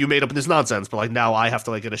one thing you made up in this nonsense, but like now I have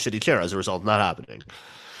to like get a shitty chair as a result of not happening."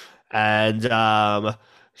 And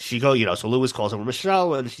she so Lewis calls over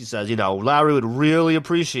Michelle, and she says, Larry would really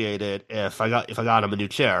appreciate it if I got him a new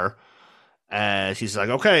chair. And she's like,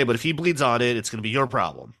 "Okay, but if he bleeds on it, it's going to be your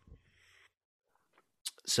problem."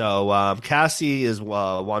 So Cassie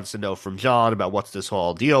wants to know from John about what's this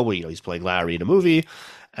whole deal where he's playing Larry in a movie,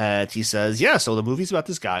 and he says, "Yeah, so the movie's about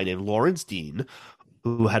this guy named Lawrence Dean,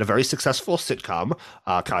 who had a very successful sitcom,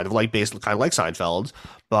 kind of like Seinfeld,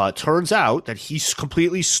 but turns out that he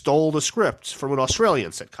completely stole the script from an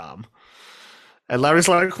Australian sitcom." And Larry's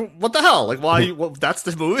like, "What the hell? Like, why? That's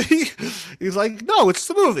the movie?" He's like, "No, it's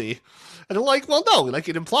the movie." And they're like, "Well, no, like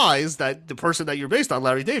it implies that the person that you're based on,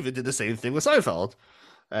 Larry David, did the same thing with Seinfeld."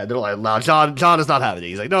 And they're like, "No, John is not having it."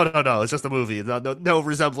 He's like, no, it's just a movie. It's no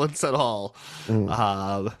resemblance at all.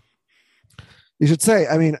 You should say,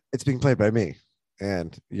 I mean, it's being played by me,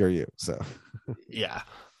 and you're you. So yeah.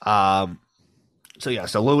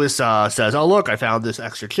 So Lewis says, "Oh, look, I found this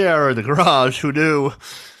extra chair in the garage. Who knew?"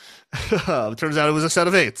 Turns out it was a set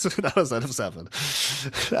of 8, not a set of 7.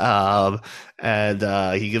 And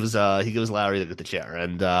he gives Larry the chair.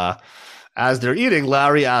 And as they're eating,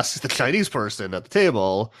 Larry asks the Chinese person at the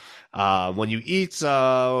table, "When you eat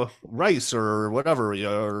rice or whatever,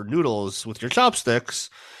 or noodles with your chopsticks,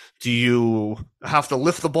 do you have to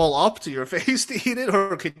lift the bowl up to your face to eat it,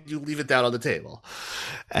 or can you leave it down on the table?"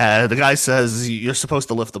 And the guy says, "You're supposed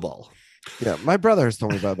to lift the bowl." Yeah, my brother has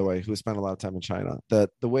told me, by the way, who spent a lot of time in China,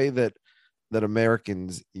 that the way that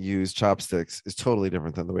Americans use chopsticks is totally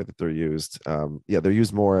different than the way that they're used. They're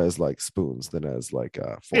used more as like spoons than as like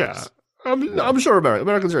forks. Yeah, I'm sure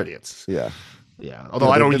Americans are idiots. Yeah.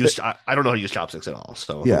 Although I don't know how to use chopsticks at all.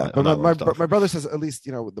 So yeah, but my brother says at least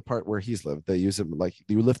the part where he's lived, they use them like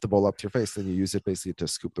you lift the bowl up to your face, then you use it basically to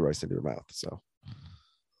scoop the rice into your mouth. So.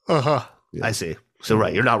 Yeah. I see. So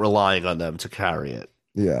right, you're not relying on them to carry it.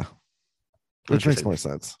 Yeah. Which makes more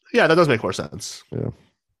sense. Yeah, that does make more sense. Yeah.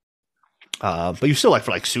 But you still like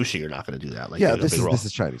for like sushi, you're not going to do that. Like, this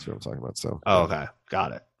is Chinese food I'm talking about. So. Oh, okay,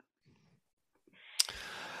 got it.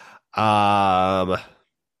 The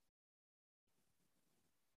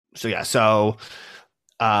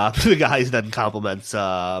guy then compliments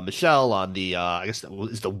Michelle on the I guess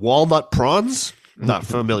is the walnut prawns. Not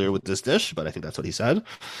familiar with this dish, but I think that's what he said.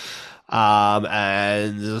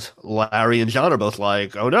 And Larry and John are both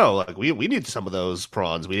like, oh no, like we need some of those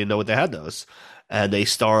prawns. We didn't know what they had those. And they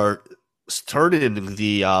start turning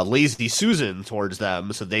the Lazy Susan towards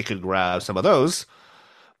them so they could grab some of those.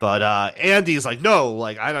 But Andy's like, no,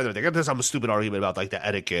 like I don't know. They got this some stupid argument about like the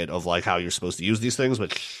etiquette of like how you're supposed to use these things,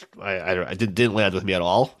 which I didn't land with me at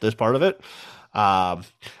all. This part of it. I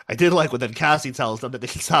did like when then Cassie tells them that they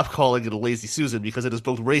can stop calling it a Lazy Susan because it is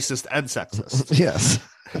both racist and sexist. Yes.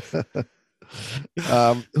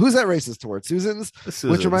 Who's that racist towards? Susan's?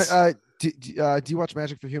 Which remind, do you watch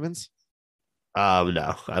Magic for Humans?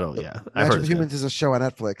 No, I don't. Yeah, Magic for Humans is a show on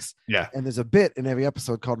Netflix. Yeah, and there's a bit in every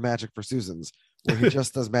episode called Magic for Susans, where he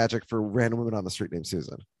just does magic for random women on the street named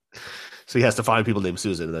Susan. So he has to find people named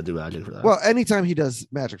Susan and then do magic for them. Well, anytime he does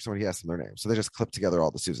magic, someone he asks them their name, so they just clip together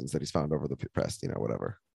all the Susans that he's found over the press,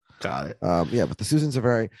 whatever. Got it. Yeah, but the Susans are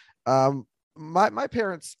very. My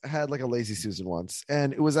parents had like a Lazy Susan once,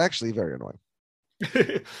 and it was actually very annoying.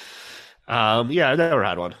 Yeah, I never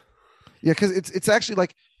had one. Yeah, because it's actually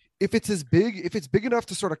like if it's big enough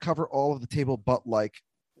to sort of cover all of the table, but like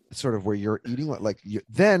sort of where you're eating,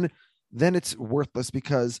 then it's worthless,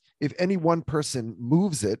 because if any one person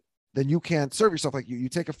moves it, then you can't serve yourself. Like you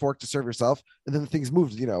take a fork to serve yourself, and then the thing's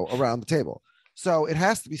moved, around the table. So it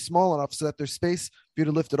has to be small enough so that there's space for you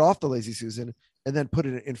to lift it off the Lazy Susan and then put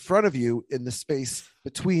it in front of you in the space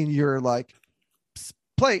between your like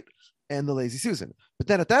plate and the Lazy Susan. But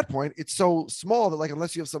then at that point, it's so small that like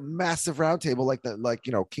unless you have some massive round table like that, like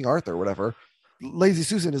King Arthur or whatever, Lazy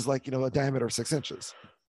Susan is like a diameter of 6 inches.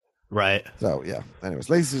 Right. So yeah. Anyways,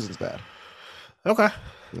 Lazy Susan's bad. Okay.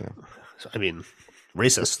 Yeah. I mean,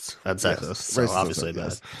 racist and sexist. Yes. So racist, obviously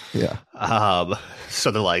bad. Yes. Yeah. So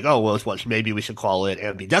they're like, oh well, maybe we should call it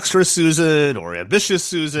ambidextrous Susan or ambitious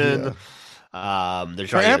Susan. Yeah. They're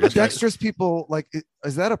trying. Are ambidextrous people like?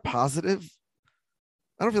 Is that a positive?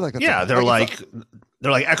 I don't feel like that's. Yeah, they're like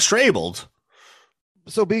extra abled.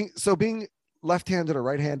 So being left-handed or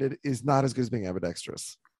right-handed is not as good as being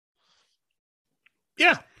ambidextrous.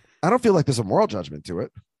 Yeah. I don't feel like there's a moral judgment to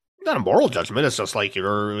it. Not a moral judgment. It's just like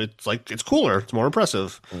it's cooler. It's more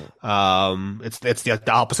impressive. It's the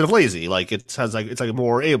opposite of lazy. Like it's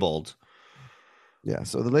more abled. Yeah.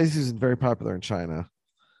 So the Lazy Susan is very popular in China.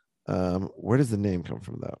 Where does the name come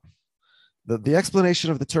from though? The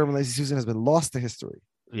explanation of the term Lazy Susan has been lost to history.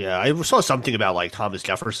 Yeah, I saw something about like Thomas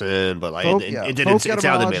Jefferson, but like it didn't. It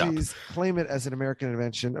sounded made up. Claim it as an American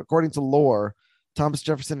invention. According to lore, Thomas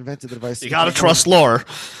Jefferson invented the device. You gotta trust lore.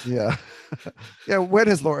 Yeah. Yeah. When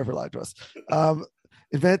has lore ever lied to us?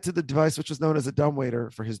 Invented the device which was known as a dumbwaiter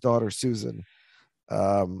for his daughter Susan.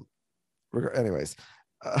 Anyways,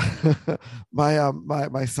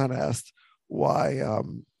 my son asked why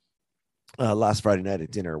last Friday night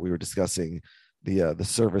at dinner we were discussing the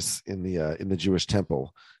service in the Jewish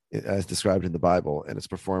temple as described in the Bible, and it's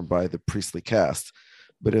performed by the priestly caste.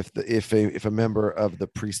 But if a member of the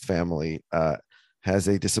priest family has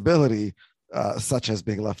a disability, such as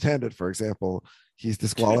being left-handed, for example, he's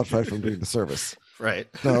disqualified from doing the service. Right.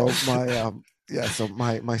 So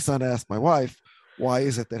my son asked my wife, why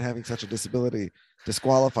is it that having such a disability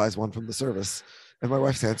disqualifies one from the service? And my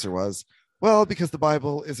wife's answer was, well, because the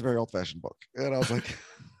Bible is a very old-fashioned book. And I was like,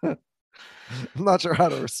 I'm not sure how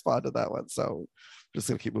to respond to that one. So I'm just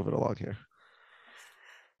going to keep moving along here.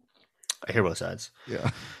 I hear both sides. Yeah.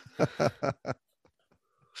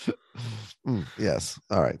 Yes.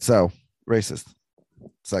 All right. So racist,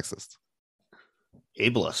 sexist,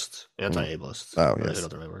 ableist, anti-ableist. Oh, yes.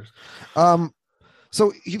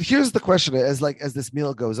 So here's the question: as this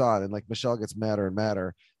meal goes on, and like Michelle gets madder and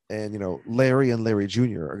madder, and Larry and Larry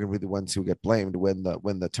Jr. are going to be the ones who get blamed when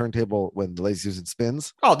the Lazy Susan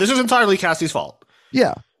spins. Oh, this is entirely Cassie's fault.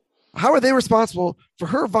 Yeah. How are they responsible for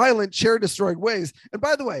her violent chair destroying ways? And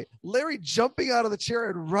by the way, Larry jumping out of the chair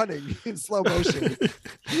and running in slow motion.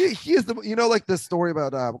 he is the like the story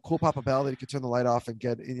about Cool Papa Bell that he could turn the light off and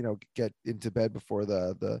get into bed before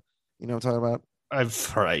the what I'm talking about. I've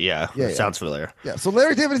heard. Yeah. Sounds familiar. Yeah. So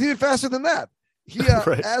Larry David is even faster than that. He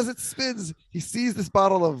right. As it spins, he sees this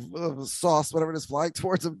bottle of sauce, whatever it is, flying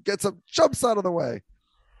towards him, gets up, jumps out of the way.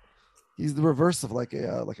 He's the reverse of like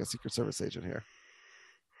a Secret Service agent here.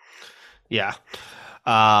 Yeah.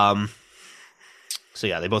 So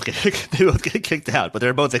yeah, they both get kicked out, but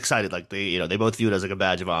they're both excited. Like they both view it as like a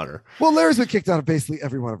badge of honor. Well, Larry's been kicked out of basically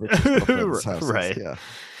every one of her houses. Right. Yeah.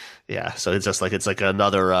 Yeah. So it's just like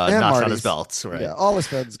another notch on his belt. Right. Yeah. All his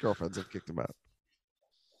girlfriends have kicked him out.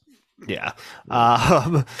 Yeah.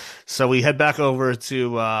 So we head back over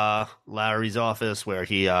to Larry's office where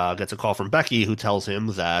he gets a call from Becky, who tells him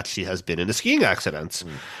that she has been in a skiing accident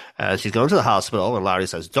and she's going to the hospital. And Larry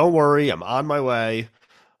says, "Don't worry, I'm on my way."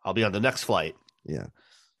 I'll be on the next flight. Yeah.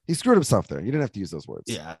 He screwed himself there. You didn't have to use those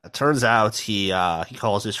words. Yeah, it turns out he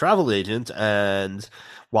calls his travel agent, and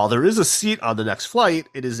while there is a seat on the next flight,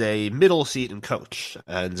 it is a middle seat in coach,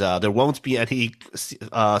 and there won't be any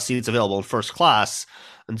seats available in first class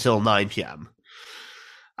until 9 p.m.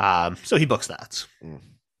 So he books that.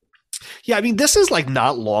 Yeah, I mean, this is like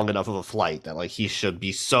not long enough of a flight that like he should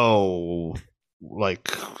be so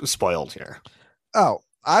like spoiled here. Oh,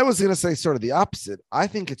 I was going to say sort of the opposite. I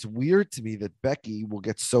think it's weird to me that Becky will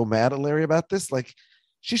get so mad at Larry about this. Like,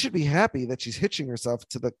 she should be happy that she's hitching herself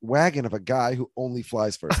to the wagon of a guy who only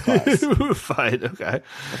flies first class. Fine, okay.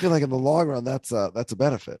 I feel like in the long run, that's a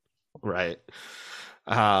benefit. Right.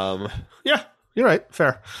 Yeah, you're right.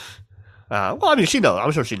 Fair. Well, I mean, she knows.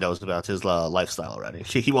 I'm sure she knows about his lifestyle already.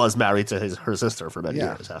 He was married to her sister for many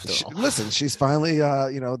years. After all, listen, she's finally,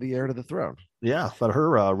 the heir to the throne. Yeah, let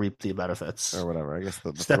her reap the benefits or whatever. I guess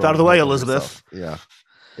the step out of the way, Elizabeth. Yeah,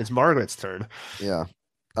 it's Margaret's turn. Yeah.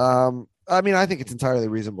 I mean, I think it's entirely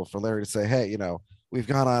reasonable for Larry to say, "Hey, we've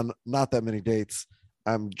gone on not that many dates.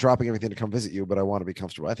 I'm dropping everything to come visit you, but I want to be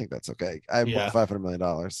comfortable." I think that's okay. I have $500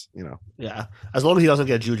 million, Yeah. As long as he doesn't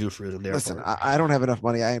get juju fruit in there. Listen, I don't have enough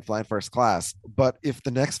money. I ain't flying first class. But if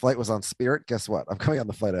the next flight was on Spirit, guess what? I'm coming on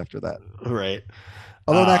the flight after that. Right.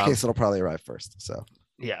 Although in that case, it'll probably arrive first. So.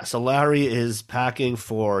 Yeah. So Larry is packing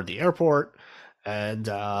for the airport. And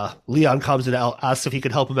Leon comes and asks if he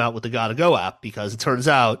could help him out with the Gotta Go app, because it turns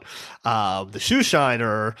out the shoe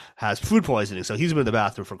shiner has food poisoning, so he's been in the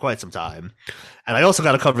bathroom for quite some time. And I also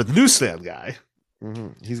got to cover the newsstand guy.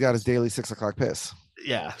 Mm-hmm. He's got his daily 6 o'clock piss.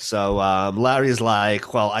 Yeah, so Larry's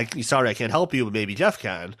like, well, sorry I can't help you, but maybe Jeff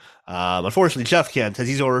can. Unfortunately, Jeff can't because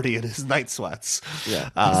he's already in his night sweats. Yeah.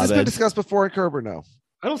 Has this been discussed before at Curb or no?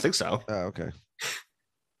 I don't think so. Oh, okay.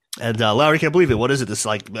 And Larry can't believe it. What is it? This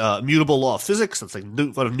like mutable law of physics? That's like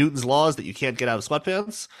one of Newton's laws that you can't get out of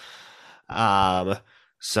sweatpants.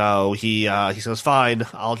 So he says, "Fine,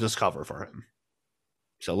 I'll just cover for him."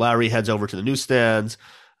 So Larry heads over to the newsstand.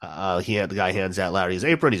 The guy hands out Larry his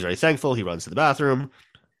apron. He's very thankful. He runs to the bathroom,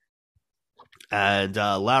 and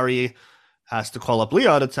Larry has to call up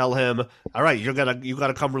Leon to tell him, "All right, you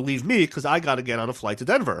gotta come relieve me because I gotta get on a flight to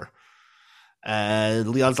Denver." And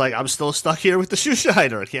Leon's like, "I'm still stuck here with the shoe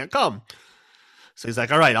shiner. I can't come." So he's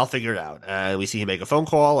like, "All right, I'll figure it out." And we see him make a phone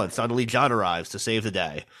call, and suddenly John arrives to save the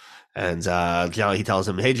day. And he tells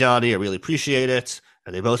him, "Hey, Johnny, I really appreciate it."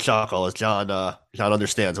 And they both chuckle as John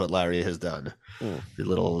understands what Larry has done. The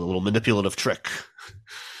little manipulative trick,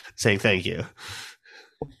 saying thank you.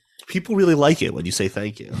 People really like it when you say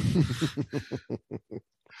thank you.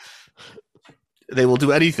 They will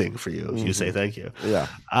do anything for you if you say thank you. Yeah.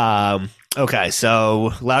 Okay,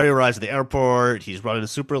 so Larry arrives at the airport. He's running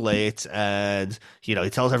super late, and he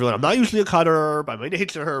tells everyone, "I'm not usually a cutter by my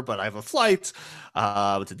nature, but I have a flight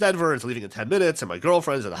to Denver. It's leaving in 10 minutes, and my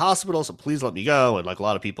girlfriend's in the hospital, so please let me go." And like a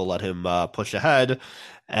lot of people, let him push ahead.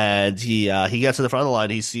 And he gets to the front of the line.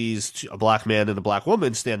 He sees a black man and a black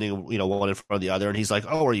woman standing, one in front of the other, and he's like,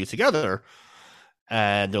 "Oh, are you together?"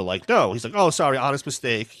 And they're like, "No." He's like, "Oh, sorry, honest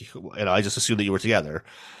mistake. I just assumed that you were together."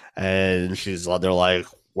 And they're like,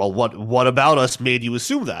 "Well, what about us made you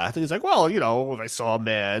assume that?" And he's like, "Well, if I saw a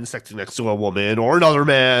man sitting next to a woman or another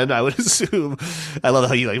man, I would assume." I love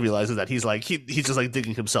how he realizes that he's just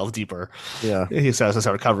digging himself deeper. Yeah. He says to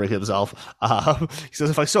start covering himself. He says,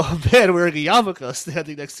 "If I saw a man wearing a yarmulke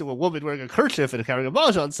standing next to a woman wearing a kerchief and carrying a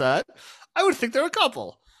mahjong set, I would think they're a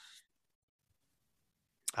couple."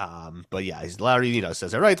 But yeah, Larry,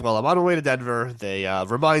 says, "All right, well, I'm on my way to Denver." They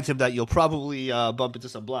remind him that you'll probably bump into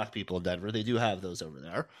some black people in Denver. They do have those over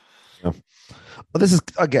there. Yeah. Well, this is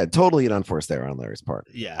again totally an unforced error on Larry's part.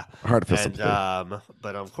 Yeah, hard to feel sympathy.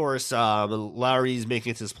 But of course, Larry's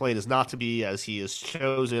making it his plane is not to be, as he is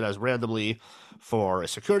chosen as randomly for a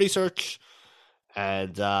security search,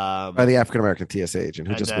 and by the African American TSA agent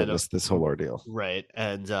who just witnessed this whole ordeal. Right,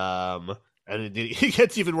 and it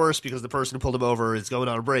gets even worse because the person who pulled him over is going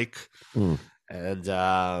on a break, and it's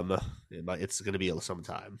going to be some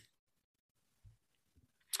time.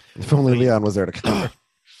 If only Leon was there to cover.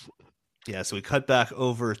 Yeah, so we cut back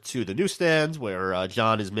over to the newsstand where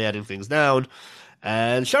John is manning things down,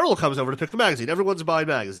 and Cheryl comes over to pick the magazine. Everyone's buying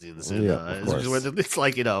magazines. And, it's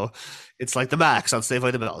like it's like the Max on Saved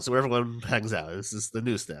by the Bell, so where everyone hangs out. This is the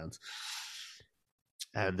newsstand.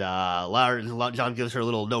 And John gives her a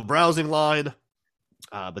little no browsing line,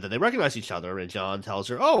 but then they recognize each other, and John tells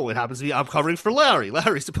her, "Oh, it happens to be I'm covering for Larry.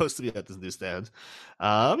 Larry's supposed to be at this newsstand.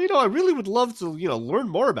 I really would love to learn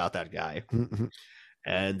more about that guy." Mm-hmm.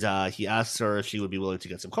 And he asks her if she would be willing to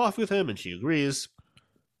get some coffee with him, and she agrees.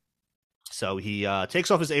 So he takes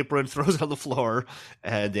off his apron, throws it on the floor,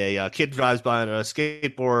 and a kid drives by on a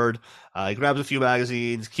skateboard. He grabs a few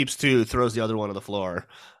magazines, keeps two, throws the other one on the floor.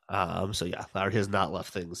 So yeah, Larry has not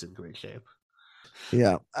left things in great shape.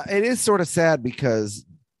 Yeah, it is sort of sad because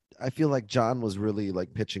I feel like John was really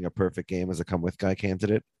like pitching a perfect game as a come with guy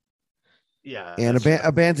candidate. Yeah, and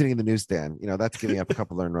abandoning the newsstand, that's giving up a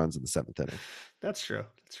couple earned runs in the 7th inning. That's true.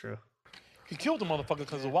 He killed the motherfucker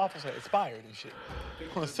because the waffles had expired and shit. You're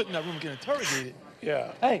gonna sit in that room and get interrogated.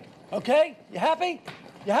 Yeah. Hey, okay? You happy?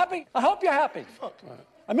 You happy? I hope you're happy. Fuck.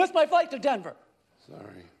 I missed my flight to Denver.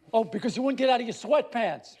 Sorry. Oh, because you wouldn't get out of your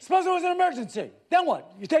sweatpants. Suppose it was an emergency. Then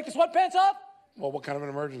what? You take the sweatpants off? Well, what kind of an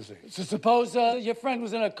emergency? So suppose your friend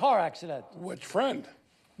was in a car accident. Which friend?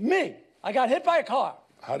 Me. I got hit by a car.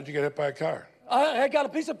 How did you get hit by a car? I got a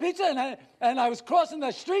piece of pizza and I was crossing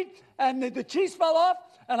the street and the cheese fell off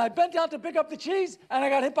and I bent down to pick up the cheese and I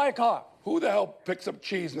got hit by a car. Who the hell picks up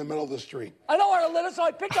cheese in the middle of the street? I don't want to litter, so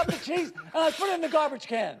I picked up the cheese and I put it in the garbage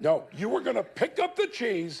can. No, you were going to pick up the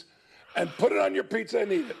cheese and put it on your pizza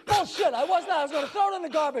and eat it. Bullshit, I wasn't. I was going to throw it in the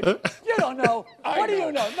garbage. You don't know. What do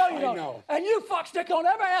you know? No, you don't. Know. And you fuckstick don't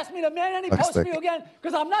ever ask me to man any post for you again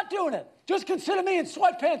because I'm not doing it. Just consider me in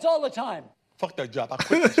sweatpants all the time. Fuck that job. I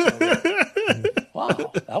quit this show.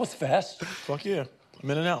 Wow, that was fast. Fuck yeah.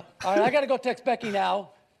 I'm in and out. All right, I got to go text Becky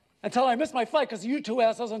now and tell her I missed my flight because of you two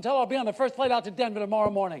assholes and tell her I'll be on the first flight out to Denver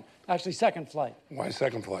tomorrow morning. Actually, second flight. Why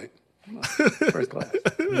second flight? First class.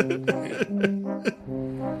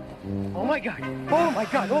 Oh, my God. Oh, my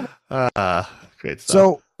God. Great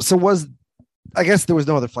stuff. So was, I guess there was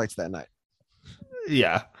no other flights that night.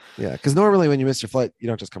 Yeah. Yeah, because normally when you miss your flight, you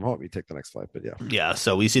don't just come home, you take the next flight, but yeah. Yeah,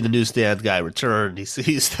 so we see the newsstand guy return. He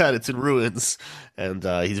sees that it's in ruins, and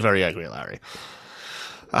he's very angry at Larry.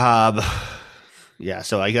 Yeah,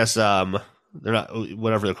 so I guess they're not,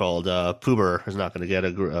 whatever they're called, Poober is not going to get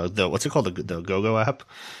what's it called, the GoGo app?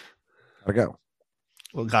 Gotta go.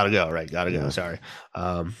 Well, gotta go, right? Gotta go. Sorry.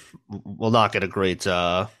 Will not get a great,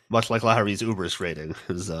 much like Larry's Uber's rating.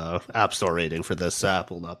 His app store rating for this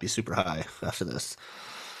app will not be super high after this.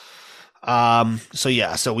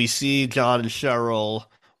 So we see John and Cheryl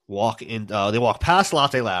walk in. They walk past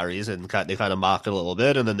Latte Larry's and they kind of mock it a little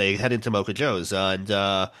bit, and then they head into Mocha Joe's. And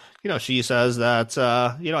she says that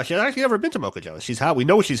she's actually never been to Mocha Joe's. We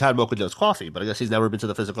know she's had Mocha Joe's coffee, but I guess she's never been to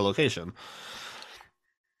the physical location.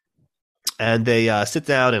 And they sit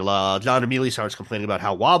down, and John immediately starts complaining about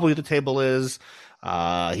how wobbly the table is.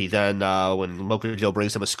 He then, when Mocha Joe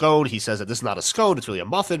brings him a scone, he says that this is not a scone, it's really a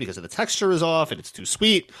muffin because the texture is off and it's too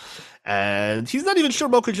sweet. And he's not even sure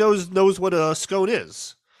Mocha Joe knows what a scone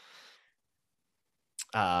is.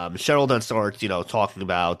 Cheryl then starts, talking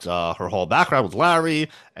about her whole background with Larry,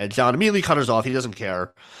 and John immediately cuts her off. He doesn't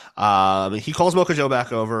care. He calls Mocha Joe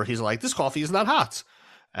back over. He's like, this coffee is not hot.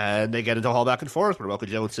 And they get into a whole back and forth where Mocha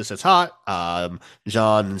Joe insists it's hot.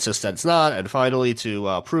 John insists that it's not. And finally,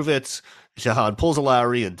 to prove it, John pulls a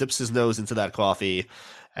Larry and dips his nose into that coffee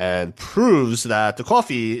and proves that the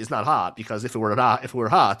coffee is not hot, because if it were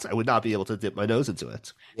hot, I would not be able to dip my nose into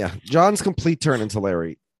it. Yeah, John's complete turn into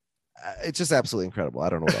Larry. It's just absolutely incredible. I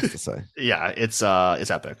don't know what else to say. Yeah, it's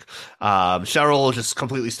epic. Cheryl just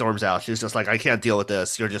completely storms out. She's just like, I can't deal with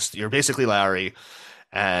this. You're basically Larry.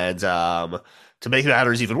 And to make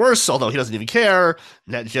matters even worse, although he doesn't even care,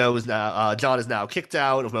 John is now kicked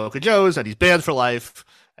out of Mocha Joe's and he's banned for life.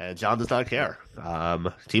 And John does not care.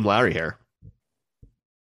 Team Larry here.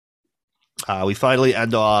 We finally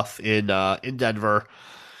end off in Denver,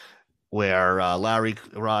 where Larry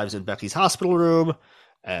arrives in Becky's hospital room,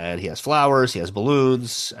 and he has flowers, he has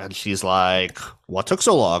balloons, and she's like, what took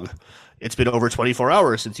so long? It's been over 24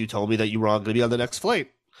 hours since you told me that you were going to be on the next flight.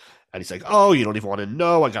 And he's like, oh, you don't even want to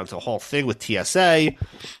know. I got into a whole thing with TSA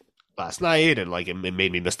last night, and like it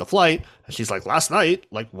made me miss the flight. And she's like, last night?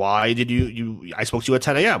 Like, why did you I spoke to you at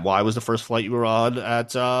 10 a.m. Why was the first flight you were on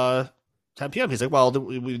at 10 p.m.? He's like, well,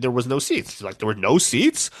 there was no seats. She's like, there were no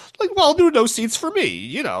seats? Like, well, there were no seats for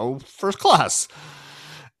me, first class.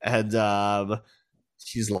 And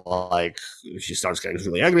she's like, she starts getting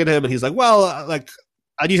really angry at him, and he's like, well,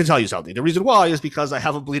 I need to tell you something. The reason why is because I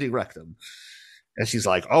have a bleeding rectum. And she's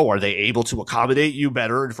like, oh, are they able to accommodate you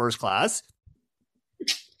better in first class?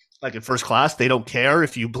 Like in first class, they don't care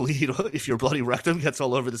if you bleed, if your bloody rectum gets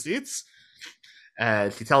all over the seats.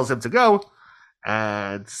 And she tells him to go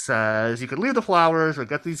and says, you can leave the flowers or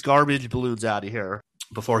get these garbage balloons out of here.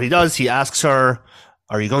 Before he does, he asks her,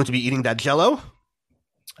 are you going to be eating that Jell-O?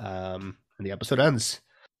 And the episode ends.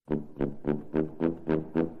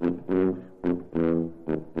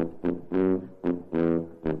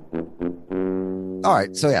 All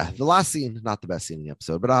right, so yeah, the last scene, not the best scene in the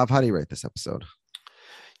episode, but how do you rate this episode?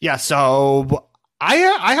 Yeah, so I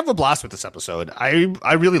have a blast with this episode.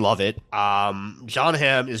 I really love it. Jon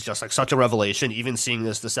Hamm is just like such a revelation. Even seeing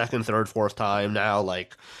this the second, third, fourth time now,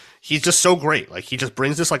 like he's just so great. Like he just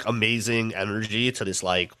brings this like amazing energy to this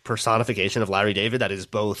like personification of Larry David that is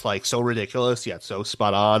both like so ridiculous yet so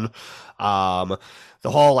spot on. The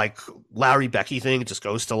whole like Larry Becky thing just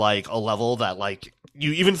goes to like a level that like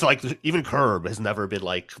you even feel like even Curb has never been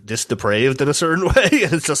like this depraved in a certain way.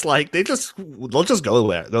 And it's just like they'll just go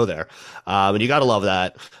there. And you gotta love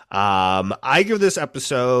that. I give this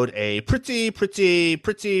episode a pretty good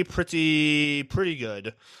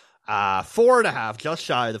 4.5, just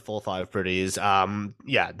shy of the full 5 pretties.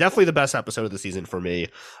 Yeah, definitely the best episode of the season for me.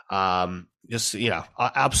 Just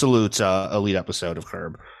absolute elite episode of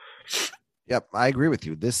Curb. Yep, I agree with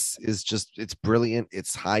you. This is it's brilliant.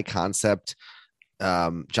 It's high concept.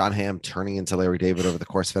 Jon Hamm turning into Larry David over the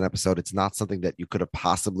course of an episode. It's not something that you could have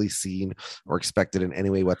possibly seen or expected in any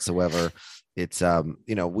way whatsoever. It's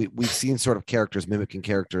we've seen sort of characters mimicking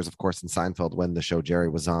characters, of course, in Seinfeld when the show Jerry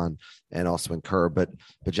was on, and also in Curb. But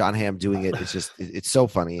Jon Hamm doing it, it's so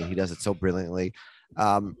funny, and he does it so brilliantly.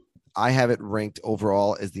 I have it ranked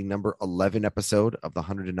overall as the number 11 episode of the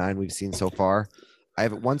 109 we've seen so far. I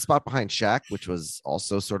have it one spot behind Shaq, which was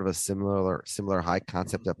also sort of a similar high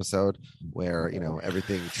concept episode where,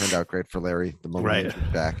 everything turned out great for Larry the moment he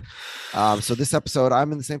was back. So this episode,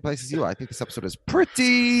 I'm in the same place as you. I think this episode is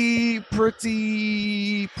pretty good.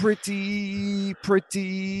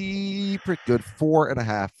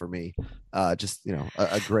 4.5 for me. Just,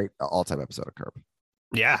 a great all-time episode of Curb.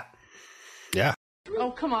 Yeah.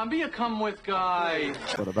 Oh, come on, be a come-with guy.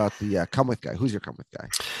 What about the come-with guy? Who's your come-with guy?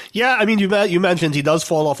 Yeah, I mean, you mentioned he does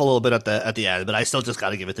fall off a little bit at the end, but I still just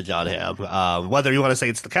got to give it to Jon Hamm. Whether you want to say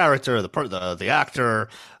it's the character, the actor,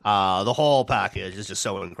 the whole package is just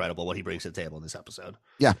so incredible what he brings to the table in this episode.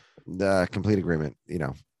 Yeah, complete agreement.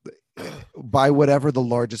 By whatever the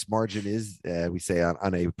largest margin is, we say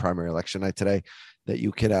on a primary election night today, that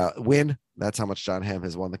you can win. That's how much Jon Hamm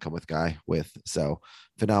has won the come with guy with. So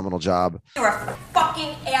phenomenal job. You're a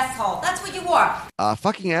fucking asshole. That's what you are.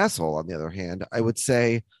 Fucking asshole. On the other hand, I would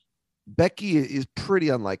say Becky is pretty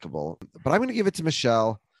unlikable, but I'm going to give it to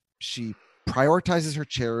Michelle. She prioritizes her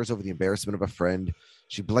chairs over the embarrassment of a friend.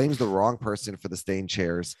 She blames the wrong person for the stained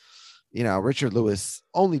chairs. Richard Lewis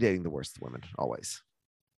only dating the worst women always.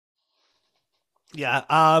 Yeah.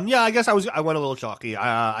 I guess I went a little chalky.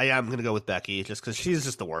 I am going to go with Becky just because she's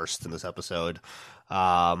just the worst in this episode.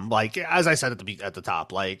 Like, as I said at the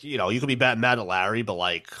top, like, you could be mad at Larry, but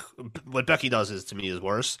like what Becky does to me is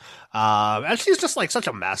worse. And she's just like such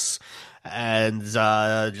a mess and,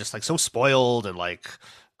 just like so spoiled and like,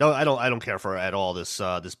 no, I don't care for her at all. This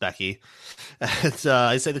Becky. And,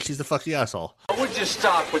 I say that she's the fucking asshole. Would you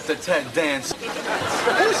stop with the Ted dance?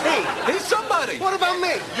 Who's he? He's somebody. What about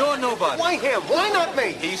me? You're nobody. Why him? Why not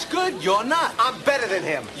me? He's good. You're not. I'm better than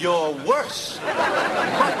him. You're worse.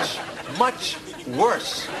 Much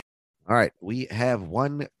worse. All right, we have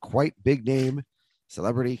one quite big name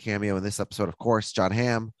celebrity cameo in this episode. Of course, Jon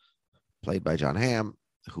Hamm, played by Jon Hamm,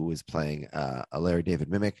 who is playing a Larry David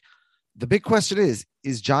mimic. The big question is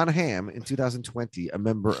Jon Hamm in 2020 a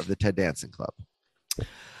member of the Ted Danson Club?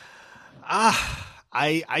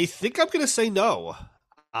 I think I'm going to say no.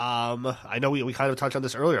 I know we kind of touched on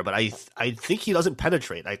this earlier, but I think he doesn't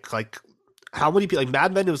penetrate. Like how many people? Like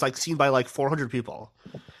Mad Men was like seen by like 400 people.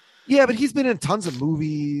 Yeah, but he's been in tons of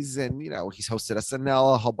movies, and he's hosted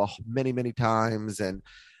SNL many times, and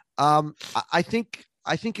I think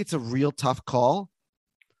it's a real tough call.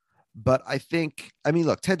 But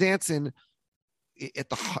look, Ted Danson at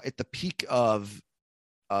the peak of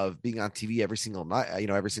being on TV every single night,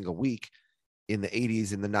 every single week in the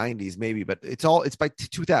 80s, in the 90s, maybe, but it's by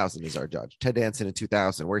 2000 is our judge. Ted Danson in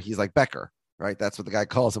 2000, where he's like Becker, right? That's what the guy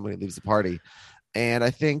calls him when he leaves the party. And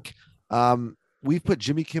I think we've put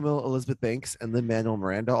Jimmy Kimmel, Elizabeth Banks, and Lin-Manuel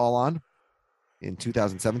Miranda all on in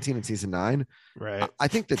 2017 in season 9. Right. I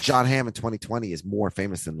think that Jon Hamm in 2020 is more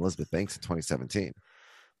famous than Elizabeth Banks in 2017.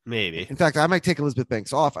 Maybe. In fact, I might take Elizabeth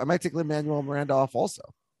Banks off. I might take Lin-Manuel Miranda off also.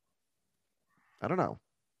 I don't know.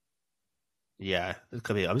 Yeah, it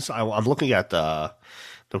could be. I'm looking at the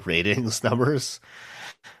ratings numbers.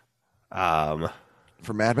 For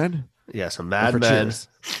Mad Men? Yeah, so Mad Men.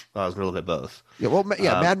 I was a little bit both. Yeah, well,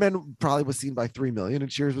 Mad Men probably was seen by 3 million, and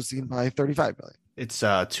Cheers was seen by 35 million. It's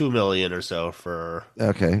 2 million or so for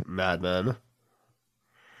Mad Men.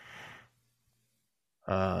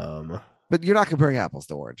 But you're not comparing apples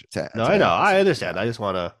to oranges. No, I know. I understand. I just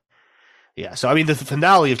want to. Yeah. So, I mean, the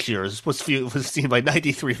finale of Cheers was seen by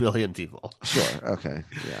 93 million people. Sure. Okay.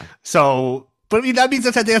 Yeah. So, but I mean, that means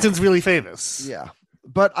that Ted Danson's really famous. Yeah.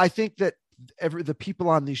 But I think that the people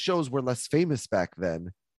on these shows were less famous back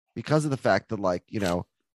then because of the fact that, like, you know,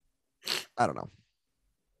 I don't know.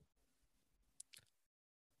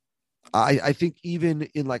 I think even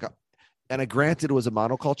in like granted it was a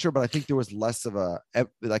monoculture, but I think there was less of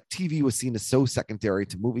like TV was seen as so secondary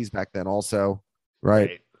to movies back then also,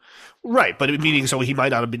 right? Right, but meaning so he might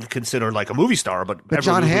not have been considered like a movie star, but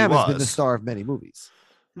John Hamm has been the star of many movies.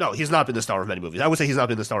 No, he's not been the star of many movies. I would say he's not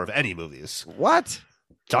been the star of any movies. What?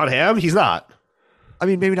 John Hamm? He's not. I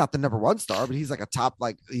mean, maybe not the number one star, but he's like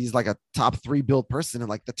a top 3 billed person in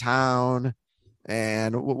like The Town.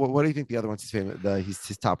 And what do you think the other one's famous? He's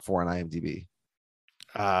his top 4 on IMDb.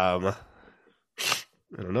 I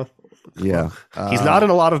don't know. Yeah, he's not in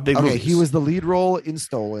a lot of big movies. He was the lead role in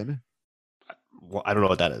Stolen. Well, I don't know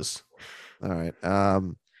what that is. All right.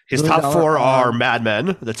 His top 4 are Mad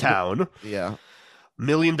Men, The Town. Yeah. $1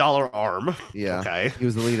 Million Arm. Yeah. Okay. He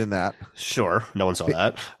was the lead in that. Sure. No one saw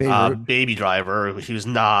that. Babe Baby Driver. He was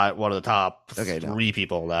not one of the top 3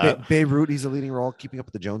 people in that. Beirut, he's a leading role. Keeping Up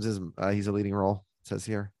with the Joneses, he's a leading role. It says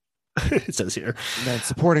here. It says here. And then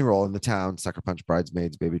supporting role in The Town, Sucker Punch,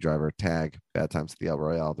 Bridesmaids, Baby Driver, Tag, Bad Times at the El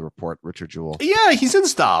Royale, The Report, Richard Jewell. Yeah, he's in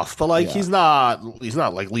stuff, but like he's not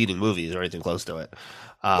like leading movies or anything close to it.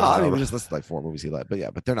 I mean, we just listed like 4 movies he led,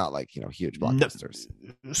 but they're not like, you know, huge blockbusters.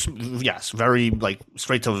 Yes, very like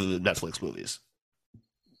straight to Netflix movies.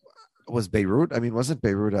 Was Beirut? I mean, wasn't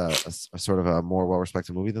Beirut a sort of a more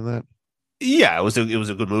well-respected movie than that? Yeah, it was a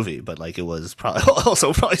good movie, but like it was probably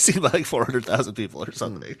also seen by like 400,000 people or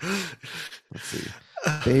something. Let's see.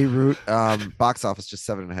 Beirut box office just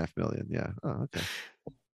 7.5 million. Yeah. Oh, okay.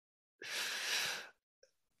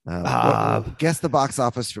 Guess the box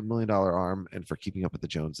office for $1 Million Arm and for Keeping Up with the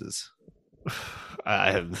Joneses.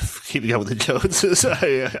 I am Keeping Up with the Joneses.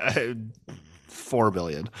 I 4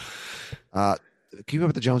 million. Keeping Up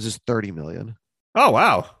with the Joneses 30 million. Oh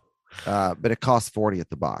wow. But it costs 40 at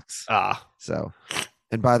the box. So,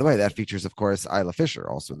 and by the way, that features, of course, Isla Fisher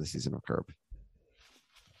also in the season of Curb.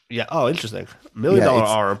 Yeah. Oh, interesting. $1 Million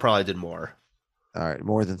Arm probably did more. All right,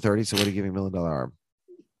 more than 30. So what are you giving $1 Million Arm?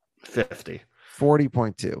 50.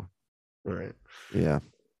 40.2. All right. Yeah.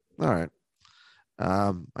 All right.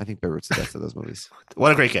 I think Beirut's the best of those movies.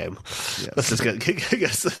 What a great game. Yes. Let's just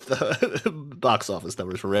guess the box office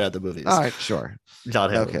numbers for the movies. All right, sure. John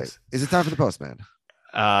Hamm. Okay. Is it time for the Postman?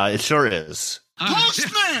 It sure is.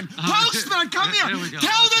 Postman! Postman, come here! Tell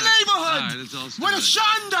the neighborhood! What a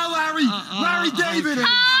shanda, Larry David is!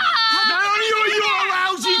 Not only are you a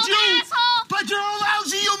lousy Jew, but you're a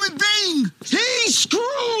lousy human being! He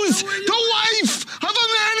screws the wife of a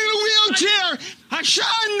man in a wheelchair! A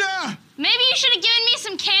shanda! Maybe you should have given me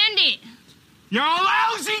some candy. You're a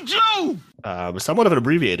lousy Jew! Somewhat of an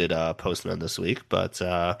abbreviated Postman this week, but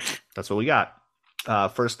that's what we got.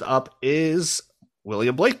 First up is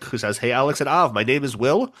William Blake, who says, "Hey, Alex and Av, my name is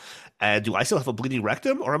Will, and do I still have a bleeding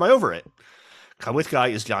rectum, or am I over it? Come with guy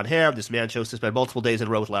is John Hamm. This man chose to spend multiple days in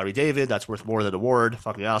a row with Larry David. That's worth more than a word.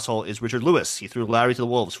 Fucking asshole is Richard Lewis. He threw Larry to the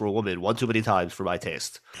wolves for a woman one too many times for my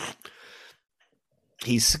taste."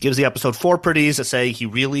 He gives the episode 4 pretties, saying he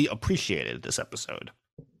really appreciated this episode.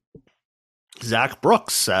 Zach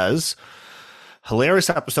Brooks says, "Hilarious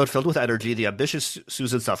episode filled with energy. The ambitious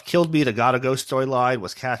Susan stuff killed me. The Gotta Go storyline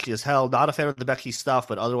was catchy as hell. Not a fan of the Becky stuff,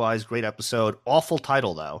 but otherwise great episode. Awful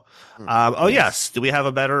title, though." Yes. Do we have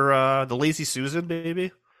a better, The Lazy Susan,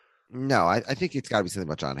 maybe? No, I think it's got to be something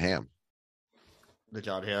about John Hamm. The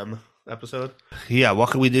John Hamm episode? Yeah, what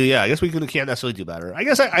can we do? Yeah, I guess can't necessarily do better. I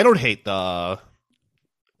guess I don't hate the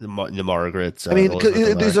Margaret. I mean,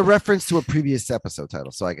 there's a reference to a previous episode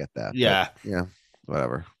title, so I get that. Yeah. But, yeah,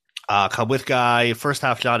 whatever. Come with guy, first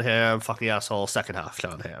half John Hamm, fucking asshole, second half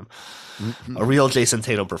John Hamm. A real Jason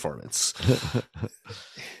Tatum performance.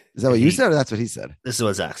 Is that what you said, or that's what he said? This is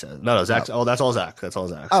what Zach said. No, Zach. Oh, that's all Zach. That's all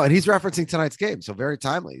Zach. Oh, and he's referencing tonight's game, so very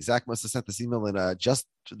timely. Zach must have sent this email in just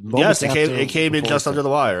moments. Yes, it came in just under the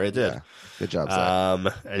wire. It did. Yeah. Good job,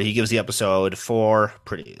 Zach. And he gives the episode 4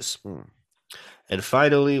 pretties. And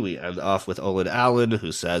finally, we end off with Olin Allen,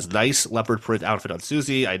 who says, "Nice leopard print outfit on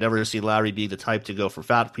Susie. I never see Larry being the type to go for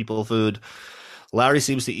fat people food. Larry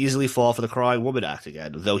seems to easily fall for the crying woman act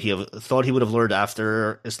again, though he thought he would have learned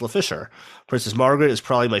after Isla Fisher. Princess Margaret is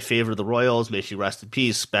probably my favorite of the royals. May she rest in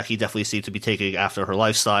peace. Becky definitely seemed to be taking after her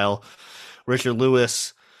lifestyle. Richard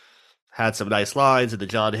Lewis had some nice lines, and the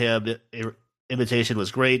John Hamm imitation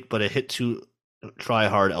was great, but it hit too try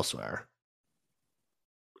hard elsewhere."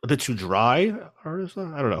 A bit too dry, or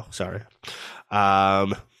I don't know. Sorry.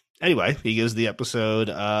 Anyway, he gives the episode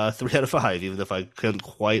 3 out of 5, even if I couldn't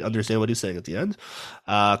quite understand what he's saying at the end.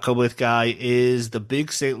 Come with guy is the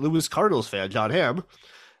big St. Louis Cardinals fan, John Hamm,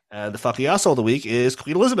 And the fucking asshole of the week is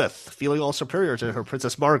Queen Elizabeth, feeling all superior to her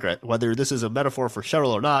Princess Margaret. Whether this is a metaphor for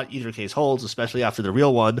Cheryl or not, either case holds, especially after the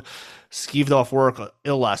real one skeeved off work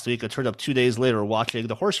ill last week and turned up 2 days later watching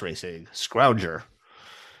the horse racing. Scrounger.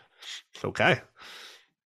 Okay. I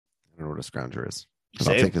don't know what a scrounger is. I'll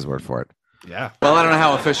Same. take his word for it. Yeah. Well, I don't know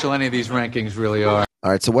how official any of these rankings really are.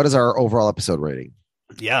 All right. So what is our overall episode rating?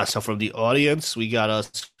 Yeah, so from the audience, we got a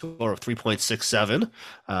score of 3.67,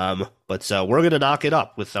 but we're going to knock it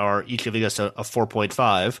up with our each giving us a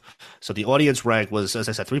 4.5. So the audience rank was, as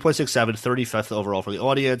I said, 3.67, 35th overall for the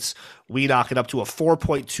audience. We knock it up to a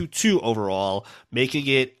 4.22 overall, making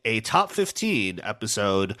it a top 15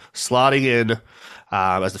 episode, slotting in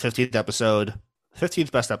as the 15th episode,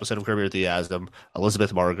 15th best episode of Curb Your Enthusiasm,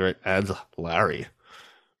 Elizabeth, Margaret, and Larry.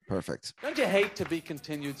 Perfect. Don't you hate to be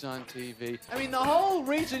continueds on TV? I mean, the whole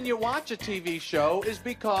reason you watch a TV show is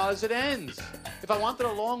because it ends. If I wanted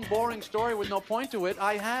a long, boring story with no point to it,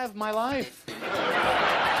 I have my life.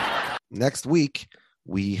 Next week,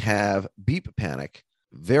 we have Beep Panic.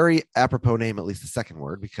 Very apropos name, at least the second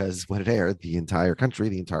word, because when it aired, the entire country,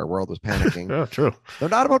 the entire world was panicking. Yeah, true. They're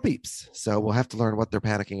not about beeps. So we'll have to learn what they're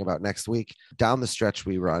panicking about next week. Down the stretch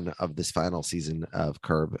we run of this final season of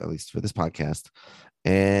Curb, at least for this podcast.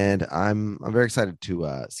 And I'm very excited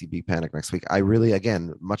to see Beep Panic next week. I really,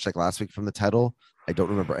 again, much like last week from the title, I don't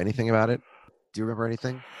remember anything about it. Do you remember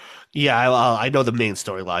anything? Yeah, I know the main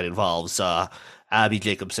storyline involves Abby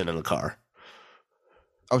Jacobson in the car.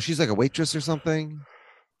 Oh, she's like a waitress or something?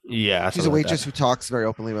 Yeah. She's a waitress who talks very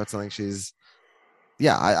openly about something.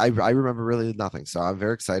 I remember really nothing. So I'm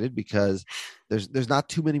very excited because there's not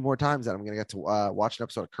too many more times that I'm going to get to watch an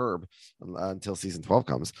episode of Curb until season 12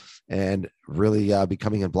 comes, and really be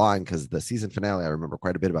coming in blind because the season finale I remember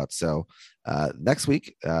quite a bit about. So next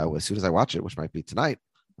week, as soon as I watch it, which might be tonight,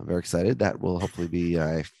 I'm very excited. That will hopefully be,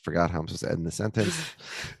 I forgot how I'm supposed to end the sentence.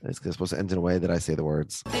 It's supposed to end in a way that I say the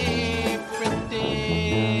words.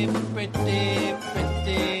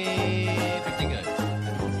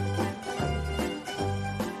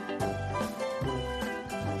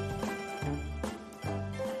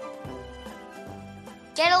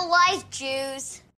 Get a life, Jews.